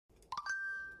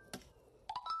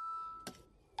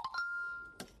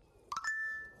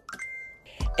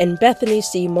In Bethany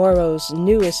C. Morrow's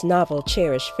newest novel,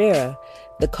 Cherish Farah,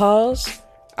 the calls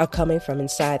are coming from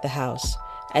inside the house,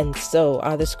 and so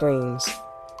are the screams.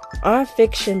 Our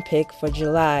fiction pick for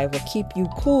July will keep you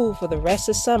cool for the rest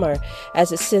of summer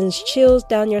as it sends chills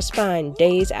down your spine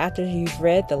days after you've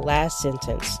read the last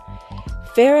sentence.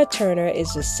 Farah Turner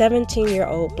is a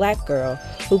 17-year-old black girl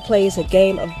who plays a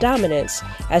game of dominance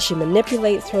as she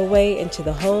manipulates her way into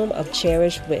the home of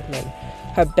Cherish Whitman,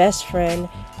 her best friend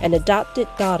and adopted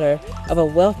daughter of a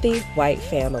wealthy white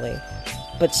family.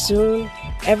 But soon,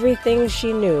 everything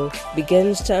she knew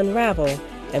begins to unravel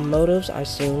and motives are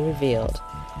soon revealed.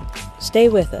 Stay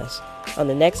with us on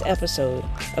the next episode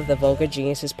of the Vulgar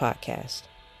Geniuses podcast.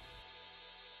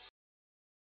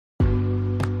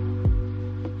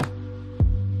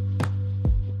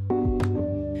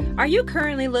 Are you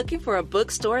currently looking for a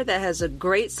bookstore that has a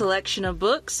great selection of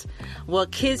books? Well,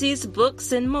 Kizzy's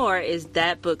Books and More is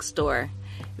that bookstore.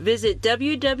 Visit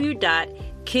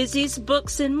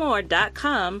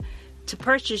www.kizzy'sbooksandmore.com to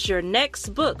purchase your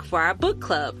next book for our book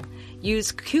club.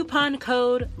 Use coupon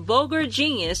code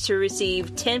VulgarGenius to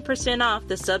receive 10% off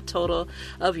the subtotal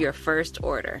of your first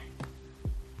order.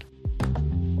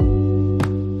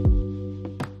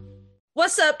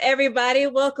 What's up, everybody?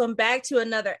 Welcome back to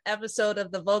another episode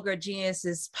of the Vulgar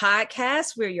Geniuses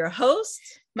podcast. We're your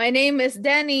hosts. My name is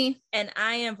Danny. And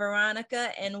I am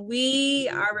Veronica, and we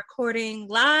are recording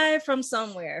live from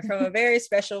somewhere, from a very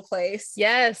special place.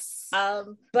 Yes.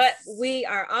 But we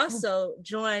are also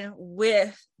joined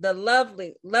with the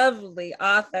lovely, lovely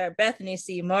author, Bethany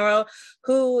C. Morrow,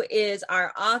 who is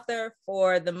our author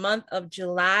for the month of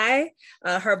July.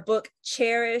 Her book,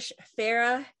 Cherish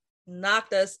Farah,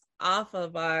 knocked us off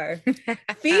of our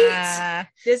feet.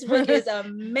 This book is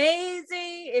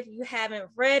amazing. If you haven't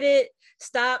read it,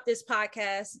 stop this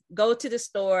podcast, go to the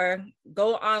store,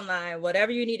 go online,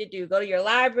 whatever you need to do, go to your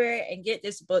library and get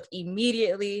this book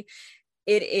immediately.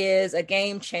 It is a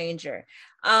game changer.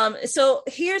 So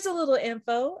here's a little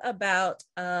info about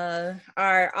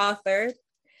our author.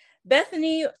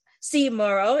 Bethany C.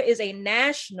 Morrow is a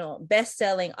national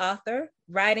best-selling author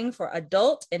writing for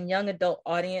adult and young adult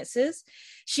audiences.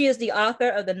 She is the author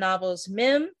of the novels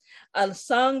Mem, A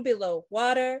Song Below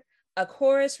Water, A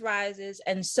Chorus Rises,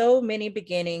 and So Many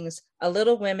Beginnings, A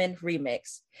Little Women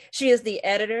Remix. She is the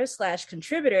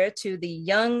editor/contributor to the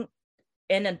young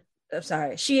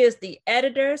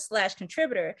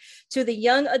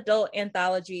adult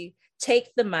anthology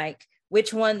Take the Mic,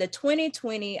 which won the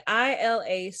 2020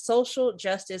 ILA Social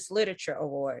Justice Literature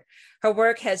Award. Her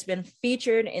work has been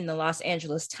featured in the Los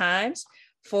Angeles Times,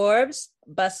 Forbes,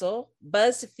 Bustle,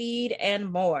 BuzzFeed,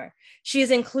 and more. She is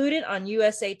included on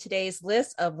USA Today's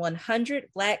list of 100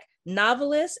 Black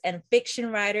novelists and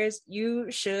fiction writers you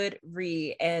should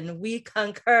read, and we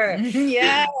concur.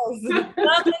 Yes.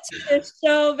 Welcome to the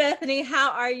show, Bethany.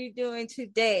 How are you doing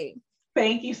today?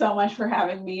 Thank you so much for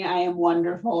having me. I am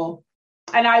wonderful.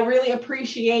 And I really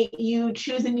appreciate you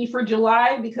choosing me for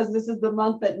July because this is the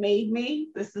month that made me.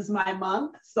 This is my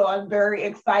month. So I'm very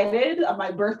excited.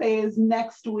 My birthday is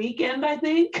next weekend, I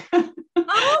think. Okay.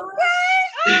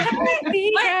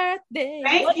 Happy birthday.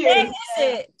 Thank you. Day is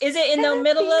it? Is it in the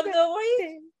middle of the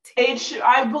week?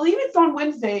 I believe it's on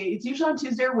Wednesday. It's usually on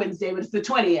Tuesday or Wednesday, but it's the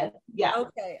 20th. Yeah.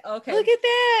 Okay. Look at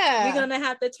that. We're going to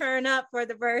have to turn up for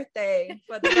the birthday.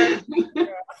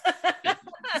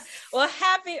 Well,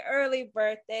 happy early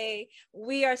birthday.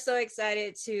 We are so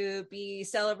excited to be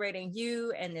celebrating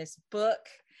you and this book.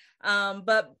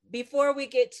 But before we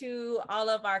get to all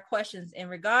of our questions in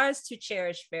regards to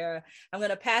Cherish Farah, I'm going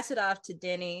to pass it off to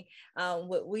Denny.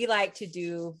 What we like to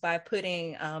do by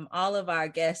putting all of our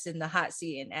guests in the hot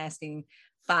seat and asking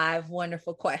 5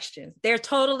 wonderful questions. They're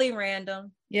totally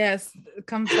random. Yes, it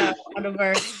comes out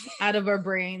of our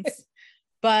brains.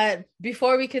 But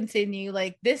before we continue,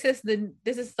 like this is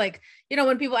like, you know,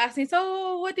 when people ask me,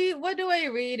 so what do I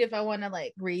read if I want to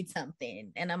like read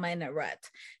something and I'm in a rut?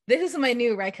 This is my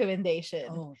new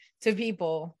recommendation to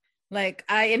people. Like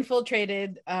I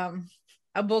infiltrated a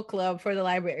book club for the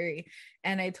library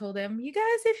and I told them, you guys,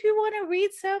 if you want to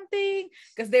read something,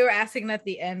 because they were asking at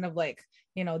the end of like,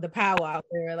 you know, the powwow,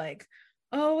 they were like,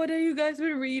 oh, what have you guys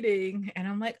been reading? And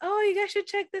I'm like, oh, you guys should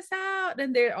check this out.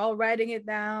 And they're all writing it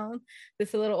down.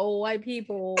 This little old white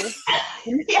people.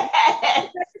 Yes.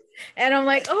 And I'm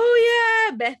like, oh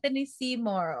yeah, Bethany C.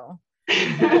 Morrow.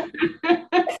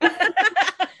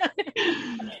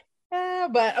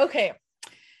 But okay.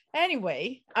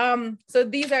 Anyway, so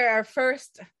these are our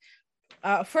first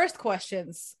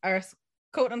questions, our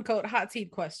quote unquote hot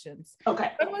seat questions.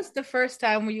 Okay. When was the first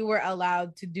time you were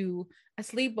allowed to do a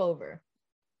sleepover?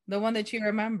 The one that you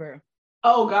remember.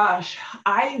 Oh gosh,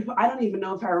 I don't even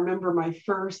know if I remember my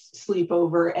first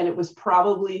sleepover, and it was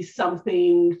probably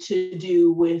something to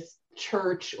do with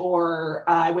church, or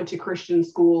I went to Christian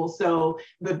school, so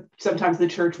sometimes the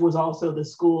church was also the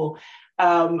school.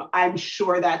 I'm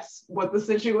sure that's what the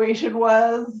situation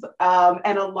was,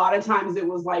 and a lot of times it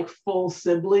was like full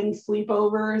sibling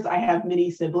sleepovers. I have many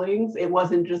siblings. It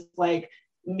wasn't just like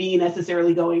me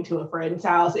necessarily going to a friend's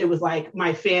house. It was like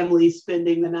my family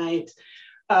spending the night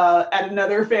at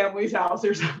another family's house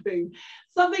or something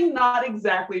not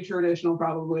exactly traditional,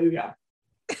 probably. Yeah.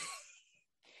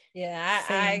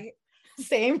 Yeah,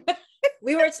 Same.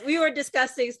 we were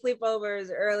discussing sleepovers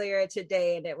earlier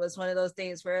today, and it was one of those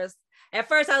things where at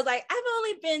first I was like, I've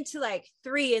only been to like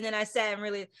 3, and then I sat and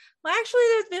really, well, actually,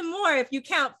 there's been more if you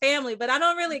count family, but I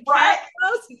don't really count Right.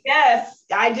 those. Yes,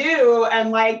 I do.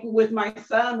 And like with my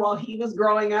son, while he was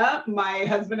growing up, my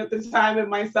husband at the time and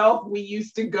myself, we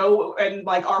used to go, and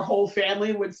like our whole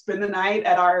family would spend the night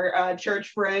at our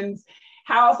church friend's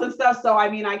house and stuff. So I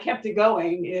mean, I kept it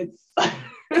going. It's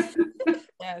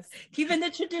Yes, keeping the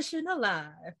tradition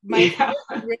alive. my first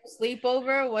real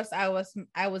sleepover was I was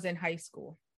in high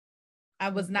school. I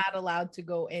was not allowed to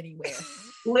go anywhere.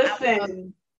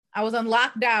 Listen, I was on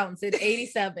lockdowns in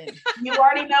 '87. you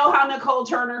already know how Nicole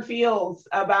Turner feels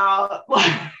about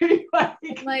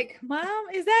Like, Mom,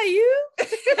 is that you?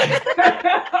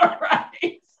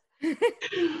 right.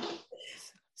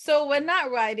 So when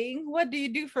not writing, what do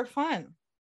you do for fun?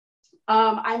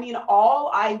 I mean, all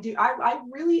I do, I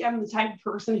really am the type of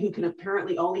person who can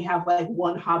apparently only have like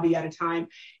one hobby at a time.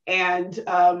 And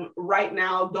right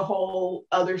now, the whole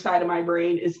other side of my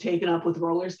brain is taken up with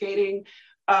roller skating,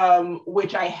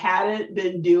 which I hadn't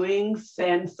been doing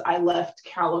since I left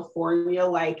California,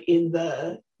 like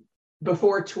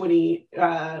before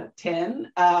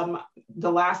 2010.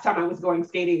 The last time I was going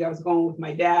skating, I was going with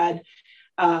my dad.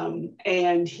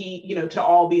 And he, to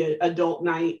all be an adult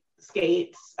night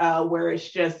skates, where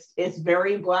it's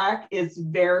very black. It's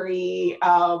very,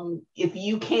 if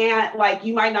you can't, like,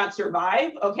 you might not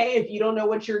survive. Okay. If you don't know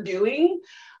what you're doing,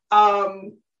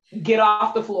 get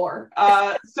off the floor.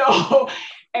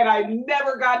 And I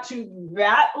never got to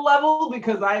that level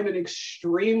because I am an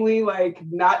extremely like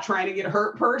not trying to get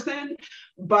hurt person.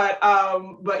 But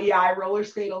yeah, I roller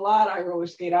skate a lot. I roller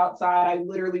skate outside. I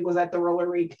literally was at the roller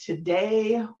rink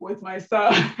today with my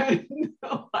son.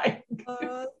 Like,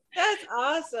 that's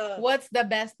awesome. What's the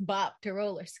best bop to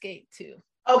roller skate to?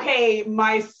 Okay,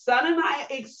 my son and I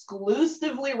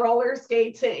exclusively roller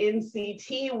skate to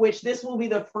NCT, which this will be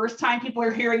the first time people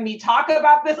are hearing me talk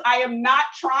about this. I am not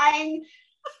trying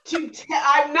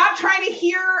I'm not trying to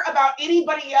hear about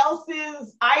anybody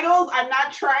else's idols. I'm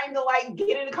not trying to like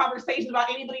get into conversations about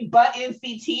anybody but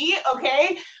NCT.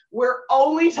 Okay, we're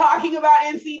only talking about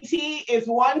NCT. It's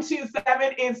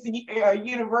 127. It's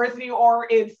university or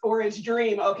it's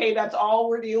dream. Okay, that's all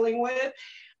we're dealing with.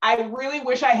 I really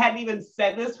wish I hadn't even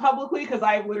said this publicly because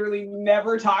I've literally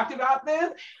never talked about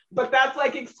this, but that's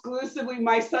like exclusively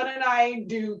my son and I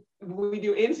do. We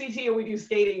do NCT and we do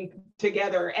skating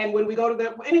together. And when we go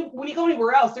when you go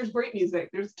anywhere else, there's great music.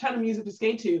 There's a ton of music to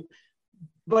skate to.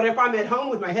 But if I'm at home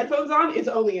with my headphones on, it's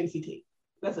only NCT.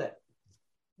 That's it.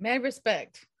 Man,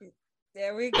 respect.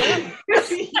 There we go.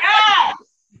 Yes!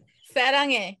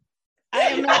 Sarange. I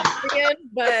am not Korean,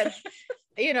 but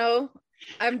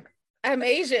I'm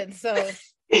Asian, so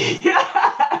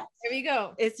Yeah. there we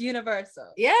go. It's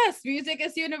universal. Yes, music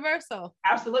is universal.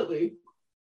 Absolutely.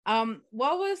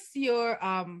 What was your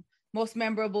most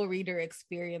memorable reader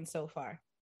experience so far?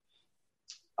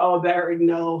 Oh,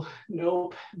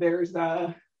 nope. There's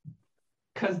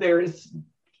because there's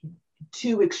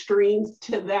two extremes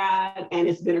to that, and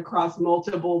it's been across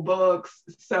multiple books.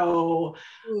 So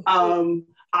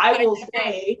I will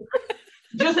say,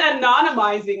 just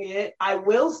anonymizing it, I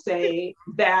will say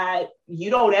that you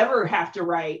don't ever have to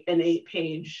write an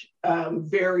 8-page,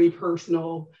 very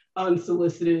personal,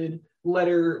 unsolicited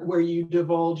letter where you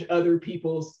divulge other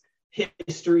people's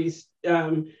histories,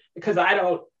 because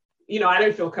I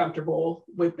didn't feel comfortable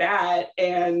with that.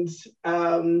 And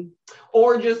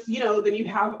or just, then you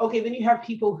have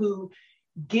people who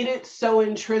get it so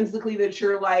intrinsically that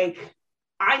you're like,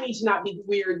 I need to not be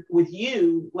weird with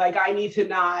you. Like, I need to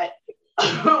not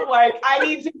because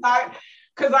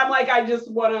I'm like, I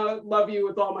just want to love you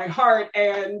with all my heart,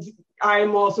 and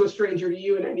I'm also a stranger to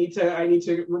you, and I need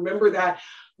to remember that.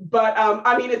 But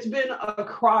I mean, it's been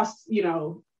across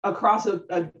a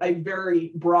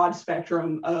very broad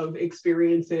spectrum of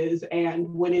experiences, and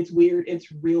when it's weird,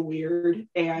 it's real weird.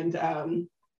 And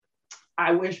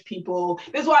I wish this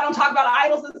is why I don't talk about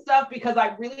idols and stuff, because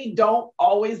I really don't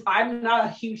always, I'm not a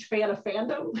huge fan of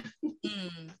fandom.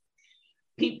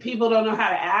 people don't know how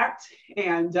to act,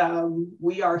 and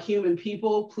we are human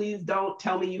people. Please don't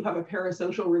tell me you have a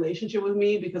parasocial relationship with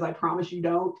me, because I promise you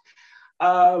don't.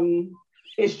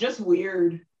 It's just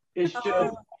weird. It's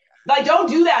just like, don't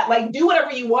do that. Like, do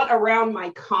whatever you want around my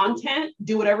content,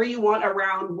 do whatever you want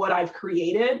around what I've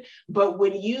created, but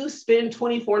when you spend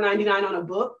 $24.99 on a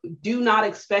book, do not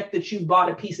expect that you bought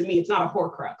a piece of me. It's not a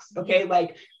Horcrux. Okay,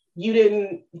 like,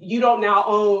 you don't now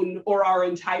own or are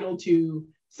entitled to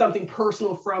something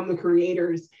personal from the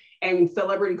creators. And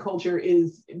celebrity culture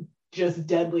is just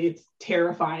deadly. It's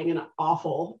terrifying and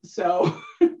awful. So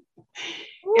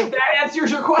if that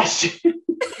answers your question.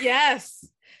 Yes.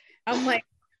 I'm like,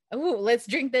 oh, let's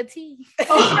drink the tea.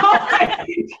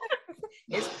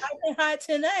 It's hot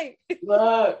tonight.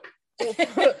 Look.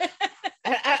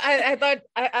 I thought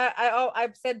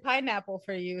I've said pineapple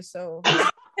for you, so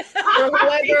for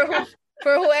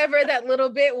whoever that little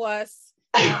bit was,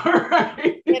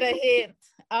 Right. get a hint.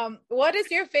 What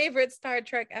is your favorite Star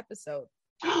Trek episode?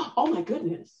 Oh my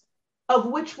goodness. Of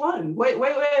which one? Wait.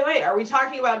 Are we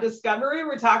talking about Discovery?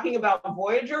 We're talking about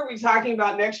Voyager? Are we talking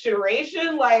about Next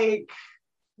Generation? Like,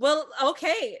 well,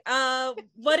 okay.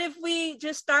 What if we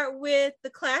just start with the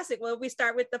classic? Well, we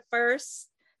start with the first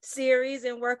series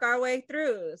and work our way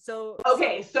through. So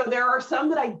okay, so there are some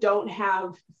that I don't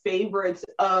have favorites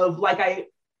of.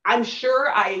 Like, I'm sure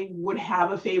I would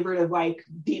have a favorite of like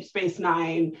Deep Space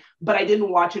Nine, but I didn't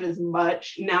watch it as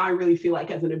much. Now I really feel like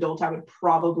as an adult, it'd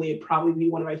probably be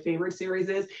one of my favorite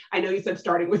series. I know you said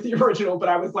starting with the original, but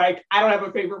I was like, I don't have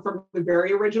a favorite from the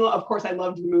very original. Of course, I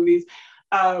loved the movies.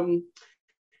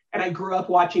 And I grew up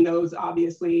watching those,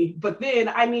 obviously. But then,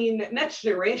 I mean, Next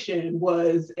Generation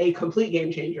was a complete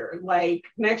game changer. Like,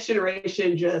 Next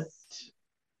Generation, just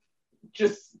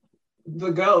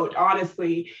the GOAT,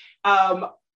 honestly.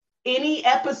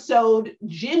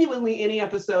 Genuinely any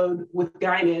episode with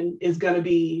Guinan is going to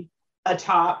be a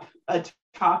top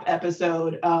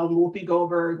episode. Whoopi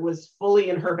Goldberg was fully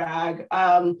in her bag.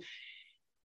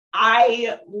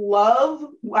 I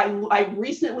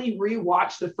recently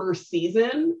rewatched the first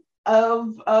season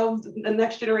of The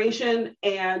Next Generation,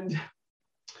 and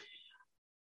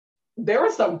there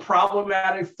was some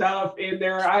problematic stuff in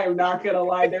there. I am not gonna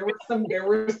lie. There were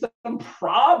some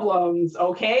problems.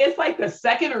 Okay, it's like the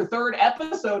second or third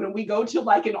episode, and we go to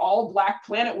like an all-black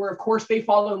planet where, of course, they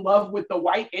fall in love with the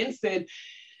white ensign.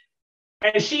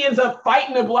 And she ends up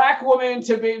fighting a black woman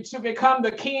to become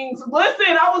the king's. Listen,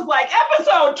 I was like,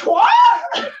 episode 12?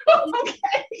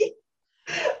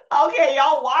 Okay,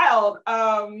 y'all wild.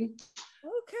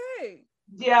 okay.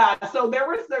 Yeah, so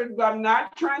I'm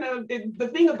not trying to, the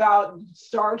thing about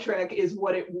Star Trek is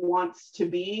what it wants to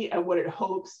be and what it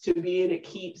hopes to be, and it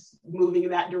keeps moving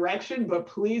in that direction, but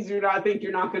please do not think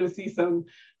you're not going to see some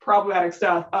problematic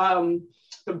stuff.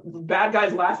 The bad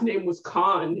guy's last name was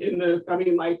Khan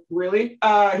really?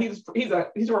 He's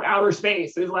from outer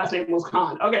space. His last name was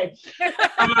Khan. Okay.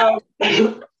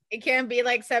 It can't be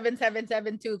like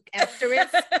 7772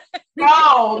 asterisk.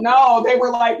 No, they were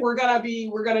like, we're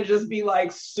gonna just be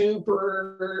like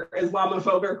super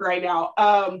Islamophobic right now.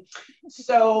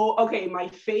 So okay, my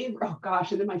favorite, oh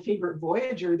gosh, and then my favorite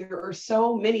Voyager. There are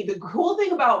so many. The cool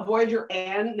thing about Voyager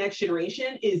and Next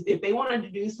Generation is if they wanted to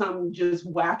do some just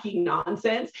wacky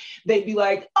nonsense, they'd be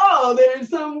like, oh, there's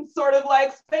some sort of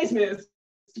like space mist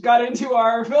got into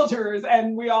our filters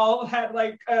and we all had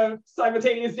like a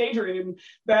simultaneous daydream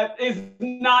that is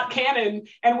not canon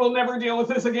and we'll never deal with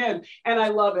this again. And I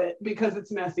love it because it's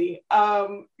messy.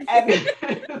 And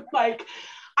like,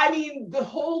 I mean, the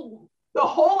whole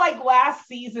like last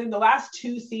season, the last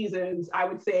two seasons, I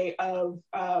would say, of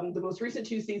the most recent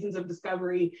two seasons of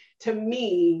Discovery, to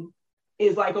me,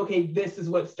 is like, okay, this is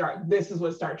what Star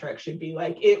Trek should be.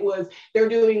 Like, they're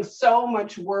doing so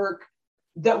much work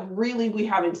that really we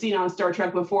haven't seen on Star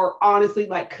Trek before. Honestly,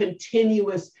 like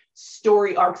continuous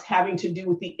story arcs having to do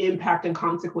with the impact and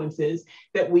consequences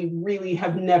that we really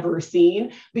have never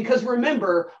seen. Because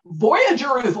remember,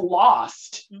 Voyager is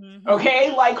lost,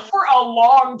 okay? Like for a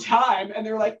long time. And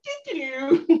they're like,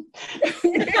 like, this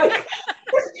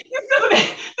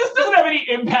doesn't have any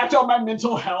impact on my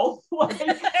mental health. Like,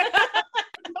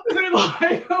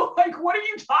 what are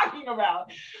you talking about?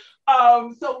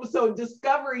 So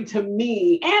Discovery to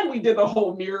me, and we did the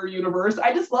whole mirror universe.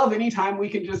 I just love anytime we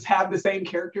can just have the same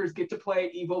characters get to play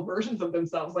evil versions of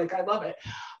themselves. Like, I love it.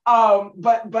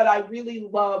 But I really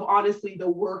love, honestly, the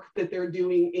work that they're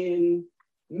doing in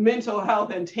mental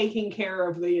health and taking care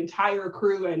of the entire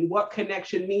crew and what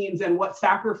connection means and what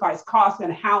sacrifice costs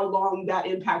and how long that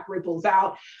impact ripples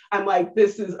out. I'm like,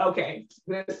 this is okay.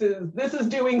 This is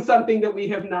doing something that we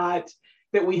have not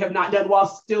done while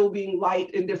still being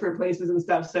light in different places and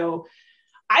stuff. So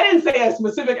I didn't say a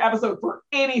specific episode for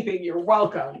anything. You're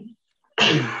welcome.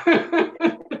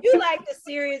 You like the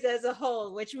series as a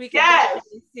whole, which we can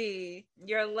definitely see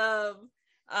your love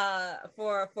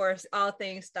for all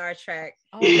things Star Trek.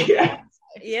 Yeah.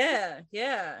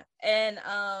 And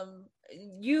I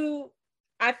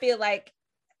feel like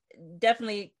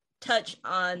definitely touch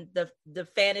on the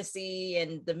fantasy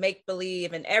and the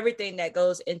make-believe and everything that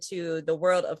goes into the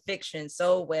world of fiction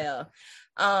so well.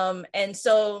 And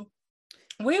so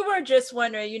we were just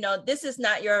wondering, this is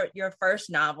not your first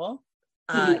novel.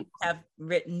 You have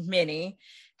written many.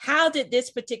 How did this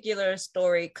particular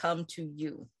story come to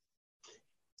you?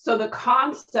 So the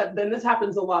concept, then this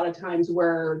happens a lot of times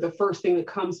where the first thing that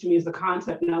comes to me is the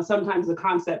concept. Now, sometimes the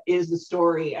concept is the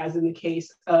story, as in the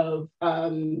case of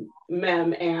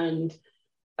Mem and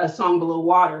A Song Below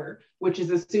Water, which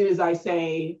is as soon as I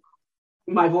say,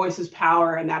 my voice is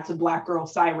power, and that's a Black girl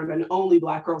siren, and only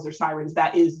Black girls are sirens,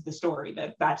 that is the story.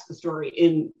 That's the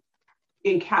story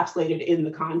encapsulated in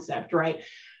the concept, right?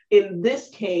 In this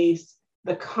case,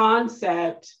 the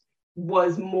concept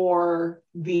was more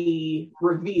the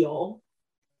reveal.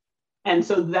 And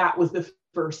so that was the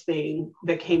first thing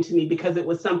that came to me, because it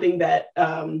was something that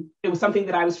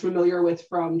I was familiar with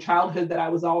from childhood, that I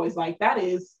was always like, that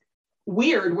is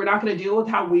weird. We're not going to deal with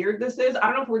how weird this is. I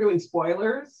don't know if we're doing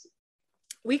spoilers.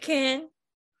 We can.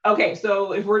 Okay,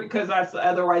 so because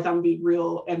otherwise I'm being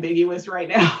real ambiguous right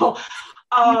now.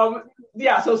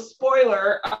 So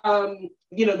spoiler,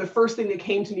 the first thing that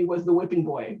came to me was the whipping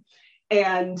boy.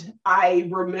 And I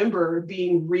remember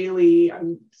being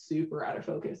I'm super out of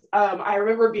focus. I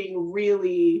remember being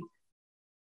really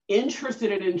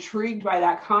interested and intrigued by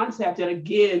that concept. And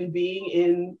again, being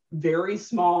in very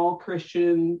small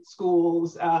Christian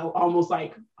schools, almost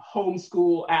like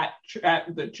homeschool at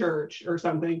the church or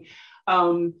something.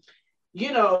 And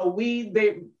you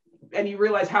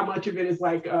realize how much of it is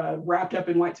like wrapped up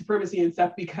in white supremacy and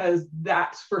stuff, because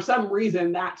that's, for some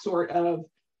reason, that sort of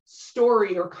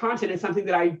story or content is something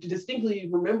that I distinctly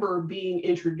remember being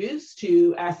introduced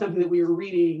to as something that we were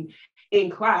reading in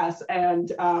class.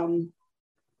 And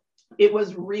it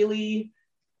was really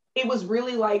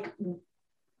like,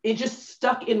 it just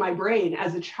stuck in my brain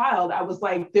as a child. I was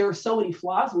like, there are so many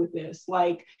flaws with this.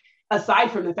 Like,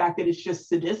 aside from the fact that it's just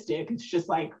sadistic, it's just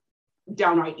like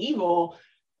downright evil.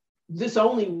 This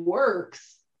only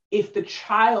works if the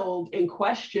child in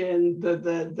question,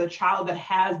 the child that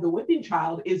has the whipping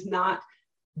child, is not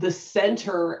the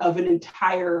center of an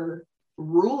entire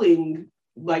ruling,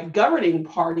 like governing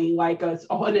party, like an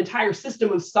entire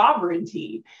system of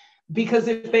sovereignty. Because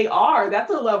if they are,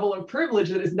 that's a level of privilege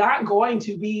that is not going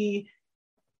to be,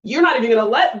 you're not even going to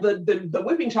let the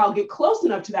whipping child get close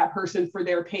enough to that person for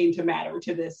their pain to matter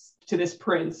to this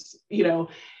prince,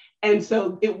 And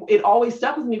so it always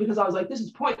stuck with me, because I was like, this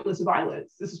is pointless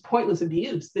violence. This is pointless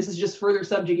abuse. This is just further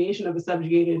subjugation of a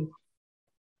subjugated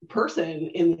person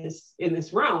in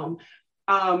this realm.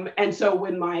 And so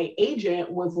when my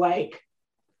agent was like,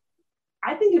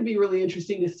 I think it'd be really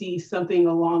interesting to see something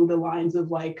along the lines of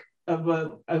a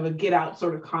Get Out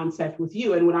sort of concept with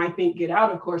you. And when I think Get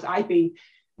Out, of course, I think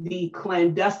the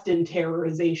clandestine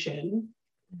terrorization.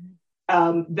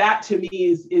 That to me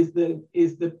is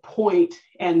the point,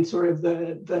 and sort of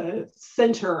the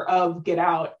center of Get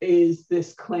Out is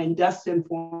this clandestine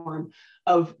form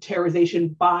of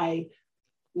terrorization by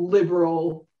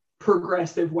liberal,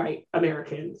 progressive white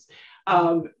Americans.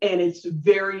 And it's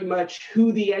very much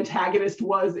who the antagonist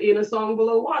was in A Song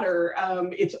Below Water.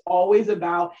 It's always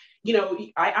about,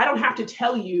 I don't have to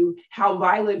tell you how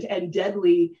violent and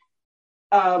deadly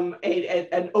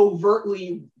an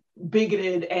overtly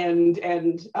bigoted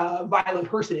and violent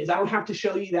person is. I don't have to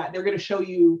show you that. They're going to show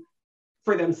you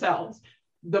for themselves.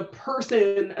 The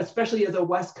person, especially as a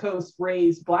West Coast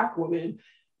raised Black woman,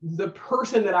 the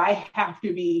person that I have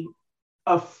to be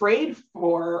afraid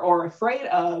for or afraid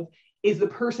of is the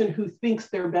person who thinks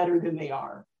they're better than they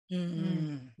are.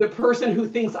 Mm-hmm. The person who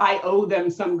thinks I owe them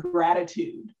some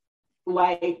gratitude.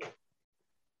 Like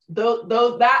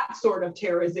that sort of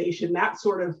terrorization, that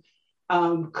sort of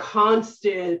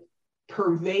constant,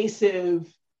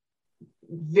 pervasive,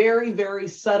 very, very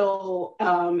subtle,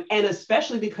 and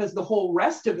especially because the whole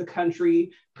rest of the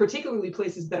country, particularly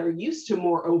places that are used to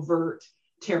more overt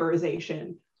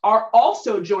terrorization, are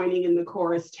also joining in the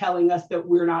chorus telling us that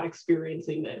we're not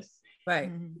experiencing this.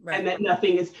 Right. And that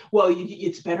nothing is,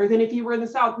 it's better than if you were in the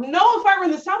South. No, if I were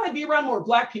in the South, I'd be around more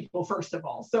Black people, first of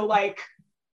all. So like,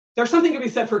 there's something to be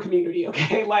said for community,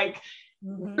 okay? Like,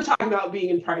 we're talking about being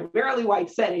in primarily white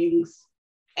settings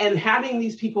and having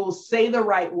these people say the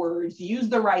right words, use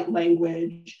the right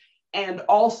language, and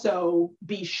also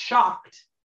be shocked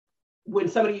when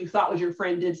somebody you thought was your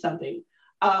friend did something.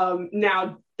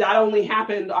 Now that only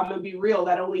happened, I'm gonna be real,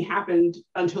 that only happened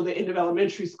until the end of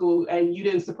elementary school. And you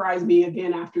didn't surprise me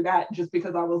again after that, just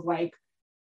because I was like,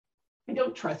 I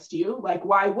don't trust you. Like,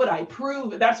 why would I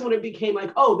prove? That's when it became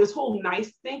like, oh, this whole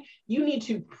nice thing, you need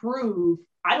to prove.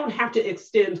 I don't have to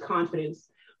extend confidence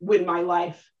when my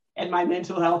life and my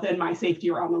mental health and my safety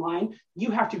are on the line.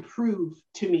 You have to prove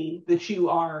to me that you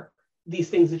are these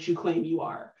things that you claim you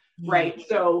are, right?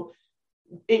 So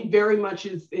it very much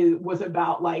was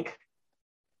about like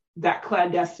that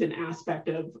clandestine aspect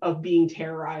of being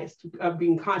terrorized, of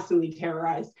being constantly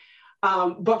terrorized.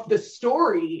 But the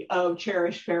story of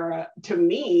Cherish Farah, to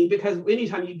me, because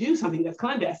anytime you do something that's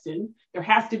clandestine, there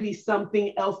has to be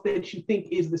something else that you think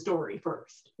is the story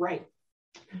first, right?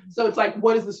 So it's like,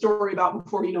 what is the story about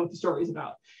before you know what the story is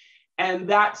about? And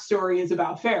that story is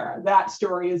about Farah. That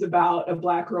story is about a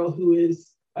Black girl who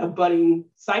is a budding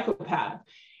psychopath.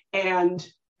 And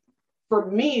for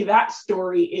me, that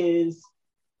story is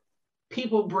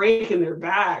people breaking their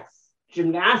backs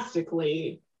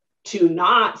gymnastically to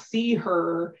not see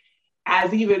her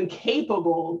as even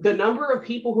capable. The number of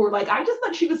people who are like, I just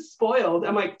thought she was spoiled.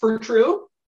 I'm like, for true?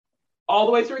 All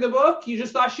the way through the book, you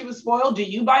just thought she was spoiled? Do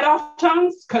you bite off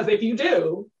tongues? Because if you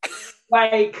do,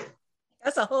 like...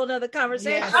 That's a whole nother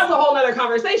conversation. Yeah, that's a whole nother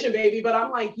conversation, baby. But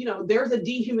I'm like, there's a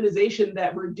dehumanization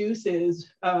that reduces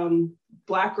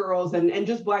Black girls and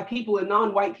just Black people and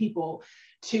non-white people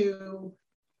to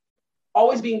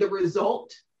always being the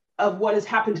result of what has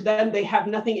happened to them. They have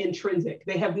nothing intrinsic.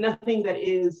 They have nothing that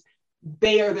is,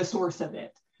 they are the source of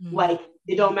it. Mm-hmm. Like,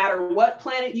 it don't matter what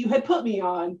planet you had put me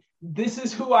on, this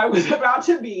is who I was about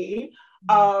to be.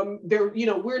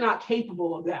 We're not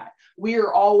capable of that. We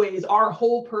are always, our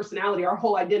whole personality, our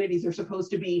whole identities are supposed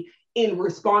to be in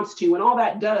response to, and all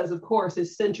that does, of course,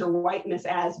 is center whiteness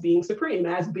as being supreme,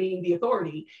 as being the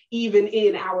authority, even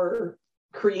in our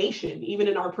creation, even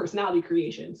in our personality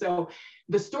creation. So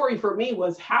the story for me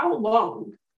was, how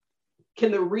long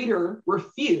can the reader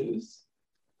refuse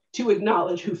to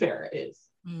acknowledge who Farah is?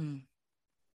 And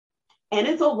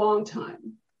it's a long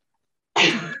time.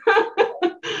 Yes.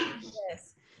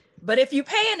 But if you're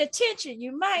paying attention,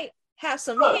 you might have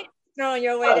some hints thrown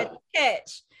your way to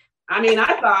catch. I mean,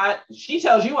 I thought she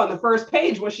tells you on the first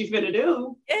page what she's finna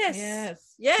do.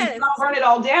 Yes. She's gonna burn it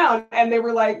all down. And they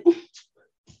were like,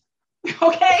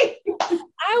 okay.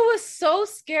 I was so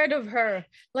scared of her.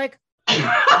 Like,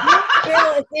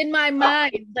 it's in my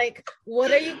mind. Like,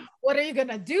 what are you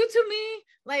gonna do to me?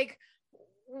 Like,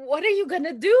 what are you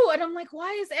gonna do? And I'm like,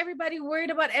 why is everybody worried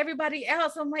about everybody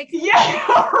else? I'm like, yeah,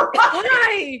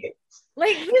 why?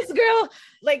 Like, this girl,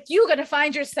 like, you're gonna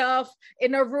find yourself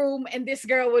in a room and this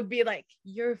girl would be like,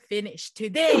 you're finished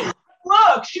today.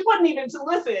 Look, she wasn't even to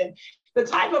listen. The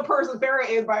type of person Farah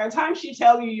is, by the time she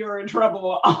tells you you're in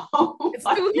trouble, it's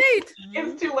too late.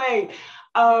 It's too late.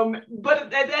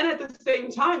 But then at the same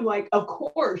time, like, of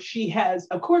course she's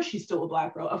still a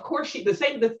Black girl. Of course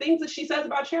the things that she says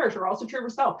about Cherish are also true of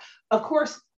herself. Of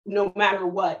course, no matter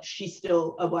what, she's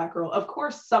still a Black girl. Of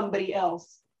course, somebody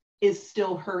else is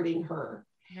still hurting her.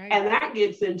 Right. And that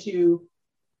gets into,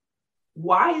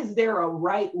 why is there a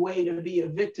right way to be a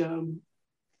victim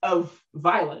of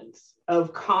violence,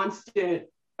 of constant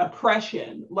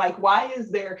oppression? Like, why is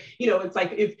there, it's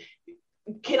like,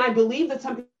 can I believe that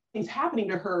something's happening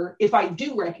to her if I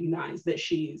do recognize that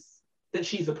she's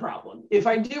a problem? If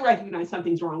I do recognize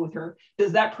something's wrong with her,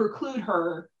 does that preclude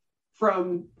her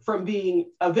from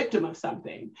being a victim of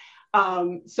something?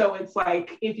 So it's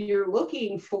like, if you're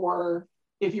looking for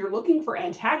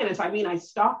antagonists, I mean, I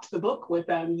stopped the book with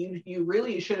them. You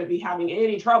really shouldn't be having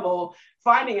any trouble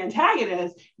finding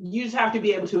antagonists. You just have to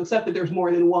be able to accept that there's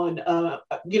more than one,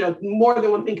 more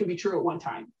than one thing can be true at one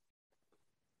time.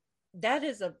 That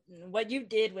is what you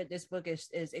did with this book is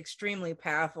extremely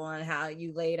powerful, on how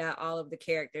you laid out all of the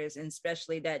characters, and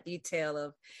especially that detail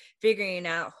of figuring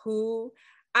out who.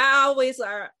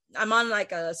 I'm on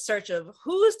like a search of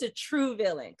who's the true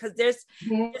villain, because there's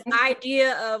this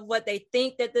idea of what they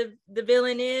think that the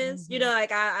villain is.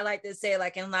 Like I like to say,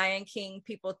 like in Lion King,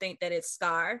 people think that it's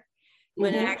Scar,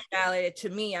 but in actuality, to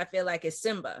me, I feel like it's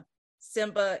Simba.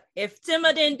 If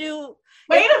Simba didn't do.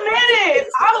 Wait a minute.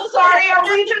 I'm sorry. Are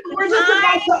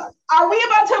we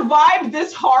about to vibe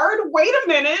this hard? Wait a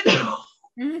minute.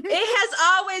 It has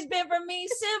always been, for me,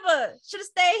 Simba should have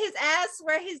stayed his ass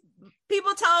where his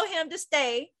people told him to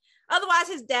stay. Otherwise,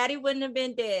 his daddy wouldn't have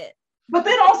been dead. But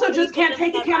then also just can't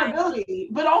take accountability.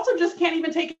 But also just can't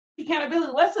even take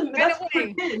accountability. Let's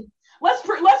pretend.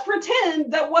 Let's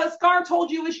pretend that what Scar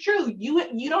told you is true.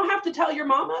 You don't have to tell your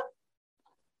mama.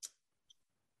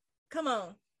 Come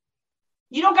on.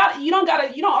 You don't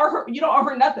owe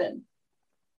her nothing.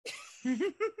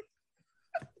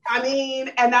 I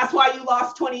mean, and that's why you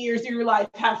lost 20 years of your life.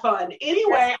 Have fun.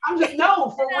 Anyway, I'm just,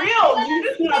 no, for real. You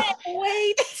just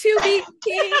wait to be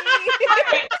king.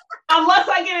 Unless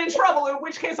I get in trouble, in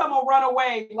which case I'm gonna run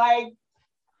away. Like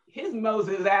his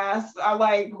Moses ass, I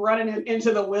like running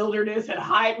into the wilderness and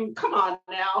hiding. Come on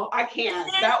now. I can't.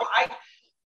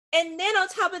 And then on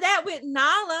top of that, with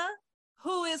Nala,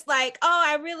 who is like, oh,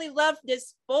 I really love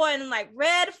this boy, and I'm like,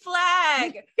 red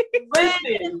flag.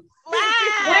 Listen,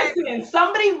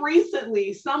 somebody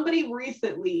recently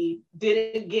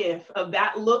did a gif of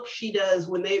that look she does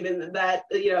when they've been that,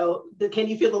 can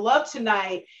you feel the love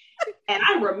tonight? And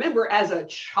I remember as a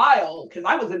child, because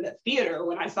I was in the theater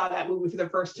when I saw that movie for the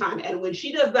first time, and when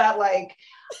she does that, like,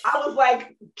 I was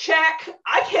like, check,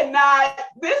 I cannot,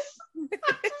 this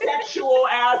sexual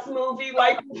ass movie,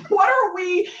 like, what are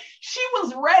we? She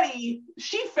was ready.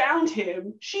 She found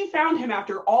him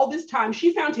after all this time.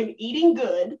 She found him eating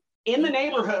good in the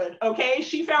neighborhood. Okay.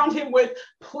 She found him with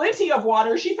plenty of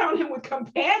water. She found him with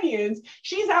companions.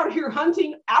 She's out here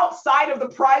hunting outside of the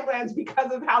Pride Lands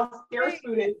because of how scarce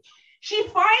food is. She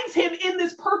finds him in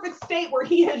this perfect state where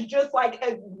he has just like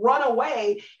run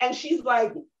away. And she's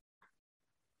like,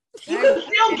 you can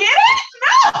still get it?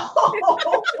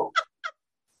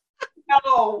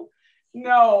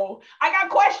 No. I got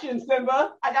questions,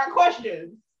 Simba. I got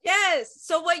questions. Yes.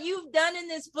 So what you've done in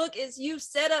this book is you've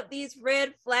set up these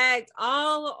red flags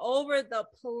all over the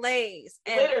place.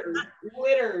 And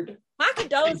littered. My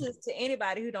condolences to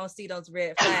anybody who don't see those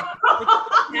red flags.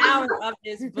 The power of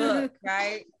this book,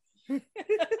 right?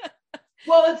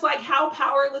 Well, it's like how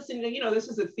powerless, and this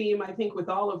is a theme I think with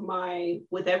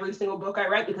every single book I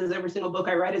write, because every single book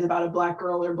I write is about a Black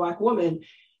girl or Black woman.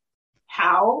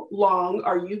 How long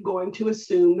are you going to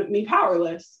assume me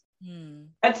powerless?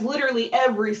 That's literally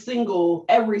every single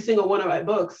one of my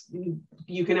books.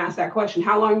 You can ask that question.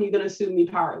 How long are you going to assume me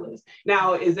powerless?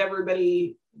 Now, are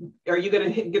you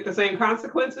going to get the same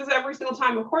consequences every single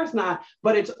time? Of course not.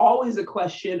 But it's always a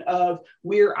question of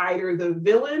we're either the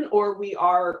villain or we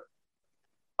are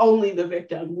only the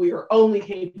victim. We are only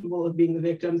capable of being the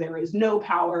victim. There is no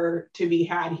power to be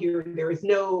had here. There is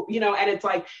no, and it's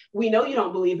like, we know you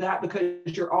don't believe that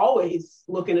because you're always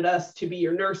looking at us to be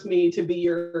your nursemaid, to be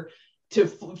your, to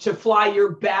fly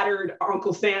your battered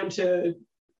Uncle Sam to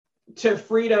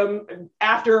freedom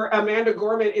after Amanda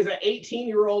Gorman is an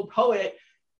 18-year-old poet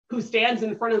who stands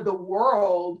in front of the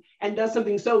world and does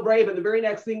something so brave, and the very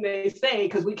next thing they say,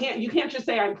 because you can't just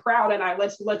say I'm proud and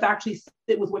let's actually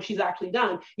sit with what she's actually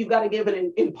done. You've got to give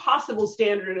an impossible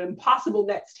standard, an impossible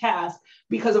next task,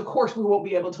 because of course we won't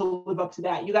be able to live up to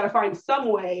that. You got to find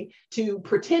some way to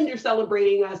pretend you're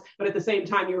celebrating us, but at the same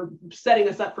time you're setting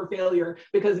us up for failure,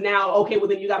 because now, okay, well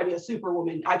then you got to be a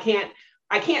superwoman. I can't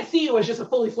see you as just a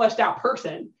fully fleshed out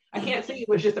person. I can't see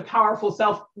you as just a powerful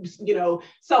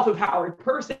self-empowered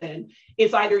person.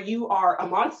 It's either you are a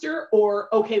monster or,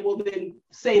 okay, well then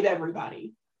save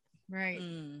everybody. Right.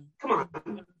 Come on.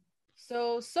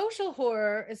 So social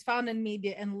horror is found in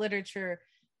media and literature.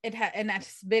 And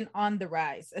that's been on the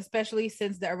rise, especially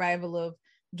since the arrival of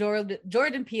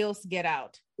Jordan Peele's Get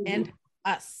Out and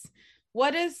Us.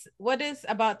 What is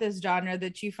about this genre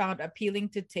that you found appealing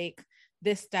to take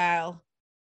this style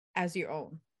as your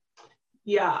own?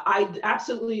 Yeah, I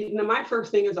absolutely. My first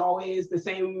thing is always the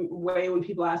same way when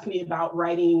people ask me about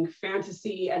writing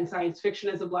fantasy and science fiction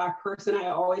as a Black person. I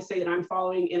always say that I'm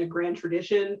following in a grand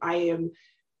tradition. I am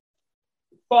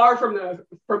far from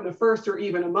the first or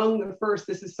even among the first.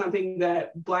 This is something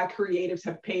that Black creatives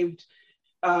have paved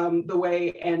the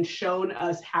way and shown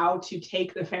us how to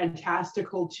take the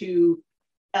fantastical to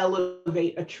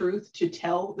elevate a truth, to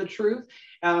tell the truth.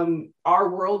 Our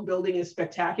world building is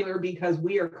spectacular because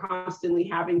we are constantly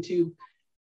having to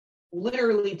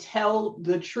literally tell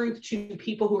the truth to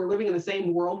people who are living in the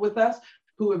same world with us,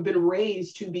 who have been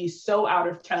raised to be so out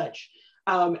of touch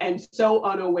and so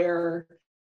unaware,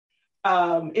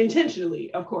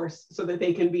 intentionally, of course, so that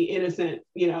they can be innocent,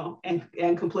 and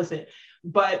complicit.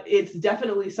 But it's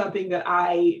definitely something that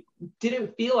I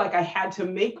didn't feel like I had to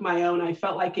make my own. I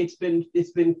felt like it's been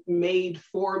made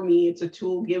for me. It's a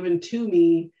tool given to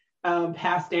me,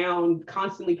 passed down,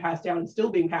 constantly passed down, and still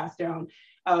being passed down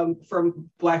from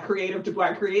Black creative to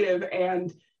Black creative.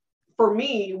 And for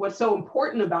me, what's so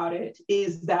important about it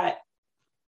is that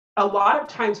a lot of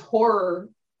times horror,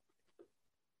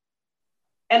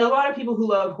 and a lot of people who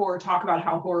love horror talk about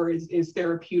how horror is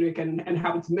therapeutic and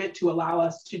how it's meant to allow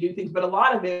us to do things. But a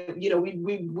lot of it,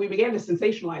 we began to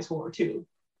sensationalize horror too.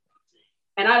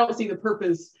 And I don't see the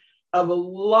purpose of a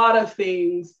lot of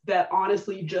things that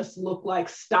honestly just look like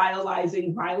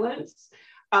stylizing violence.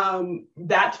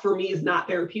 That for me is not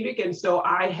therapeutic. And so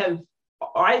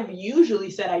I've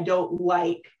usually said I don't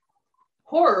like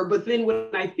horror, but then when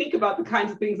I think about the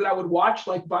kinds of things that I would watch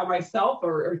like by myself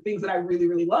or things that I really,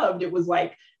 really loved, it was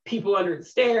like People Under the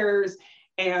Stairs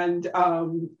and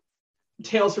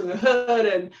Tales from the Hood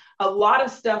and a lot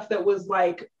of stuff that was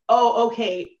like, oh,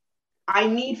 okay, I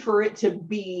need for it to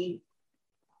be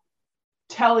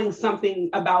telling something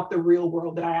about the real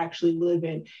world that I actually live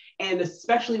in. And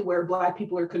especially where Black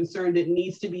people are concerned, it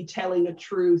needs to be telling a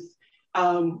truth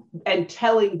and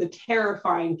telling the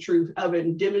terrifying truth of it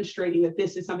and demonstrating that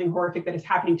this is something horrific that is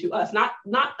happening to us,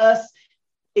 not us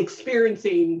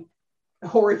experiencing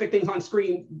horrific things on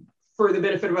screen for the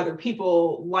benefit of other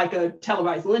people, like a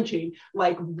televised lynching.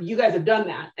 Like, you guys have done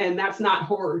that, and that's not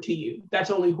horror to you.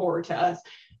 That's only horror to us.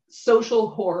 Social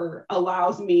horror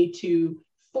allows me to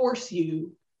force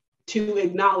you to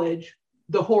acknowledge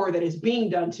the horror that is being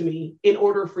done to me in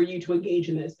order for you to engage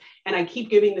in this. And I keep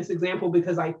giving this example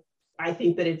because I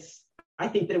think that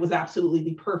it was absolutely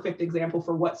the perfect example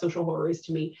for what social horror is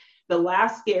to me. The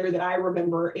last scare that I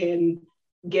remember in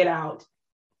Get Out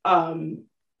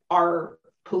are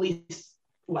police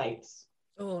lights.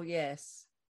 Oh, yes.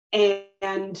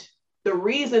 And the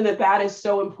reason that is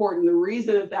so important, the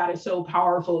reason that is so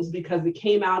powerful is because it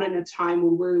came out in a time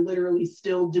when we're literally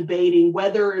still debating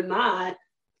whether or not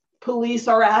police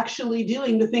are actually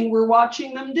doing the thing we're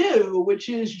watching them do, which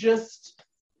is just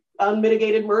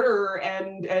unmitigated murder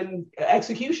and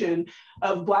execution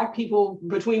of Black people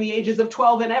between the ages of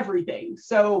 12 and everything.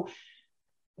 So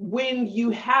when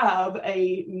you have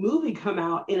a movie come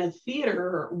out in a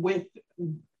theater with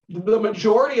the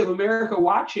majority of America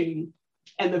watching,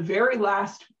 and the very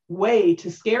last way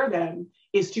to scare them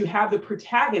is to have the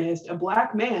protagonist, a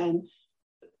Black man,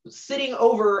 sitting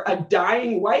over a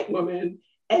dying white woman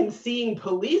and seeing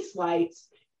police lights,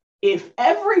 if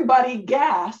everybody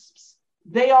gasps,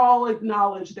 they all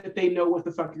acknowledge that they know what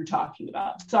the fuck you're talking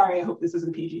about. Sorry, I hope this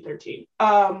isn't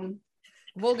PG-13.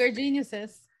 Vulgar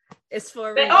geniuses. It's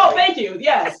for oh, thank you.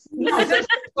 Yes.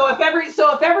 So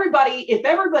if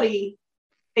everybody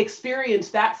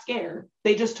experienced that scare,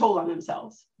 they just told on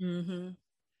themselves. Mm-hmm.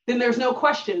 Then there's no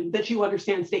question that you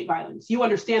understand state violence. You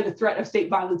understand the threat of state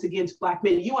violence against Black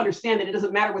men. You understand that it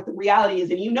doesn't matter what the reality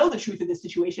is, and you know the truth of this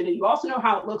situation, and you also know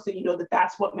how it looks, and you know that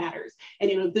that's what matters.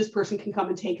 And you know this person can come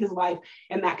and take his life,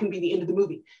 and that can be the end of the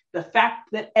movie. The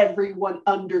fact that everyone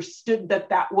understood that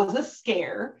that was a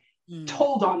scare,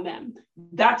 told on them,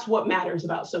 that's what matters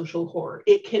about social horror.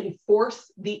 It can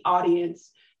force the audience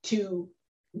to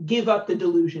give up the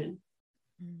delusion.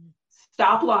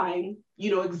 Stop lying.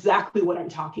 You know exactly what I'm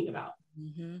talking about.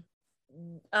 Mm-hmm.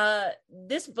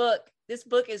 This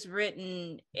book is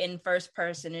written in first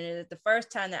person, and it is the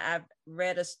first time that I've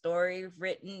read a story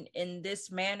written in this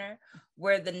manner,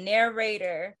 where the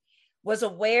narrator was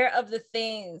aware of the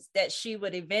things that she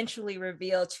would eventually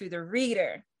reveal to the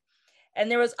reader. And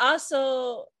there was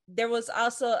also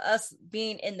us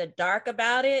being in the dark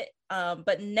about it,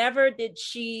 but never did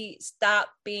she stop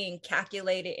being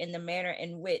calculated in the manner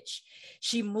in which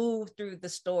she moved through the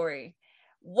story.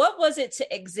 What was it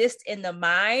to exist in the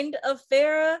mind of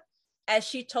Farah as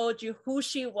she told you who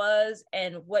she was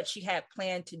and what she had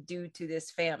planned to do to this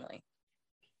family?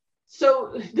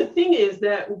 So the thing is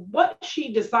that what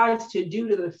she decides to do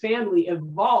to the family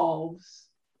evolves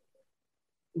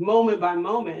moment by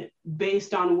moment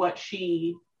based on what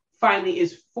she finally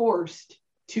is forced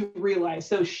to realize.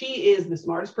 So she is the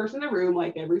smartest person in the room,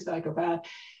 like every psychopath.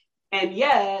 And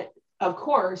yet, of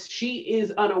course, she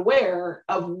is unaware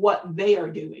of what they are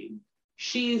doing.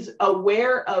 She's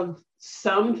aware of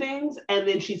some things, and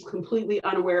then she's completely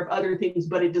unaware of other things,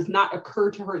 but it does not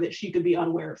occur to her that she could be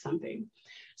unaware of something.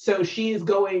 So she is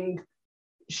going,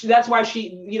 that's why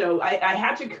she, you know, I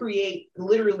had to create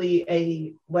literally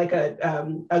a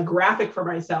graphic for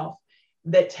myself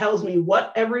that tells me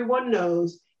what everyone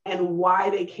knows and why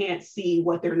they can't see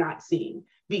what they're not seeing,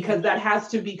 because that has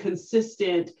to be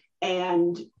consistent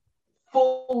and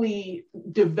fully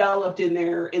developed in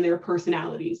their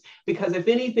personalities. Because if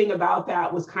anything about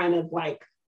that was kind of like,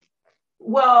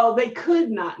 well, they could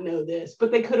not know this,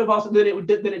 but they could have also, then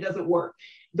it doesn't work.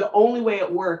 The only way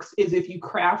it works is if you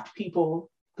craft people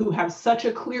who have such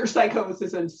a clear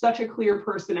psychosis and such a clear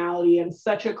personality and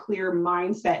such a clear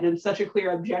mindset and such a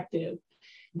clear objective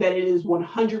that it is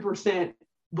 100%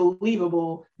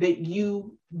 believable that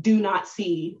you do not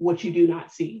see what you do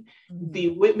not see. Mm-hmm.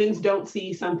 The Whitmans don't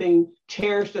see something,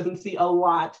 Cherish doesn't see a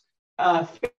lot,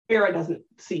 Farah doesn't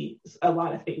see a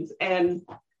lot of things. And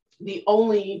the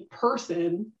only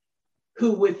person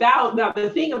who without, now the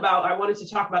thing about, I wanted to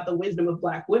talk about the wisdom of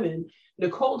Black women.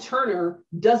 Nicole Turner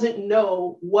doesn't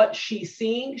know what she's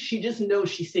seeing. She just knows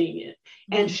she's seeing it.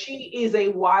 And she is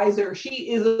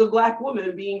she is a Black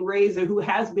woman being raised, or who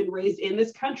has been raised in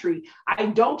this country. I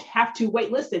don't have to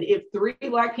wait. Listen, if 3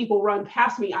 Black people run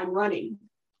past me, I'm running.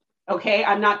 Okay,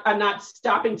 I'm not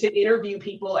stopping to interview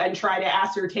people and try to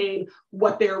ascertain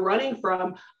what they're running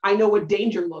from. I know what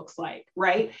danger looks like,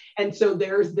 right? And so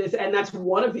there's this, and that's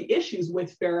one of the issues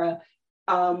with Farrah,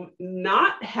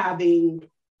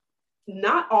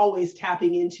 not always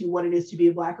tapping into what it is to be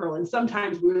a Black girl, and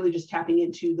sometimes really just tapping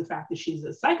into the fact that she's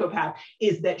a psychopath,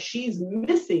 is that she's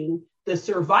missing the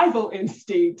survival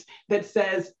instinct that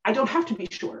says, I don't have to be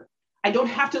sure. I don't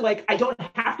have to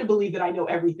believe that I know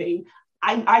everything.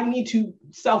 I need to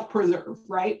self-preserve,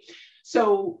 right?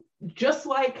 So just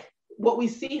like what we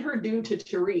see her do to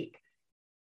Tariq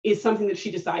is something that she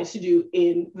decides to do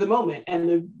in the moment.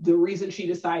 And the reason she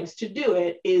decides to do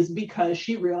it is because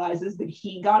she realizes that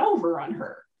he got over on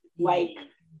her. Like,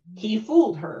 he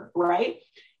fooled her, right?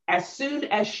 As soon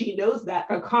as she knows that,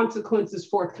 a consequence is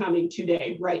forthcoming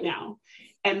today, right now.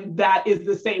 And that is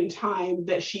the same time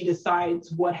that she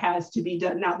decides what has to be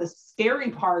done. Now, the scary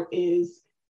part is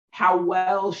how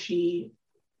well she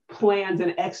plans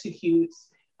and executes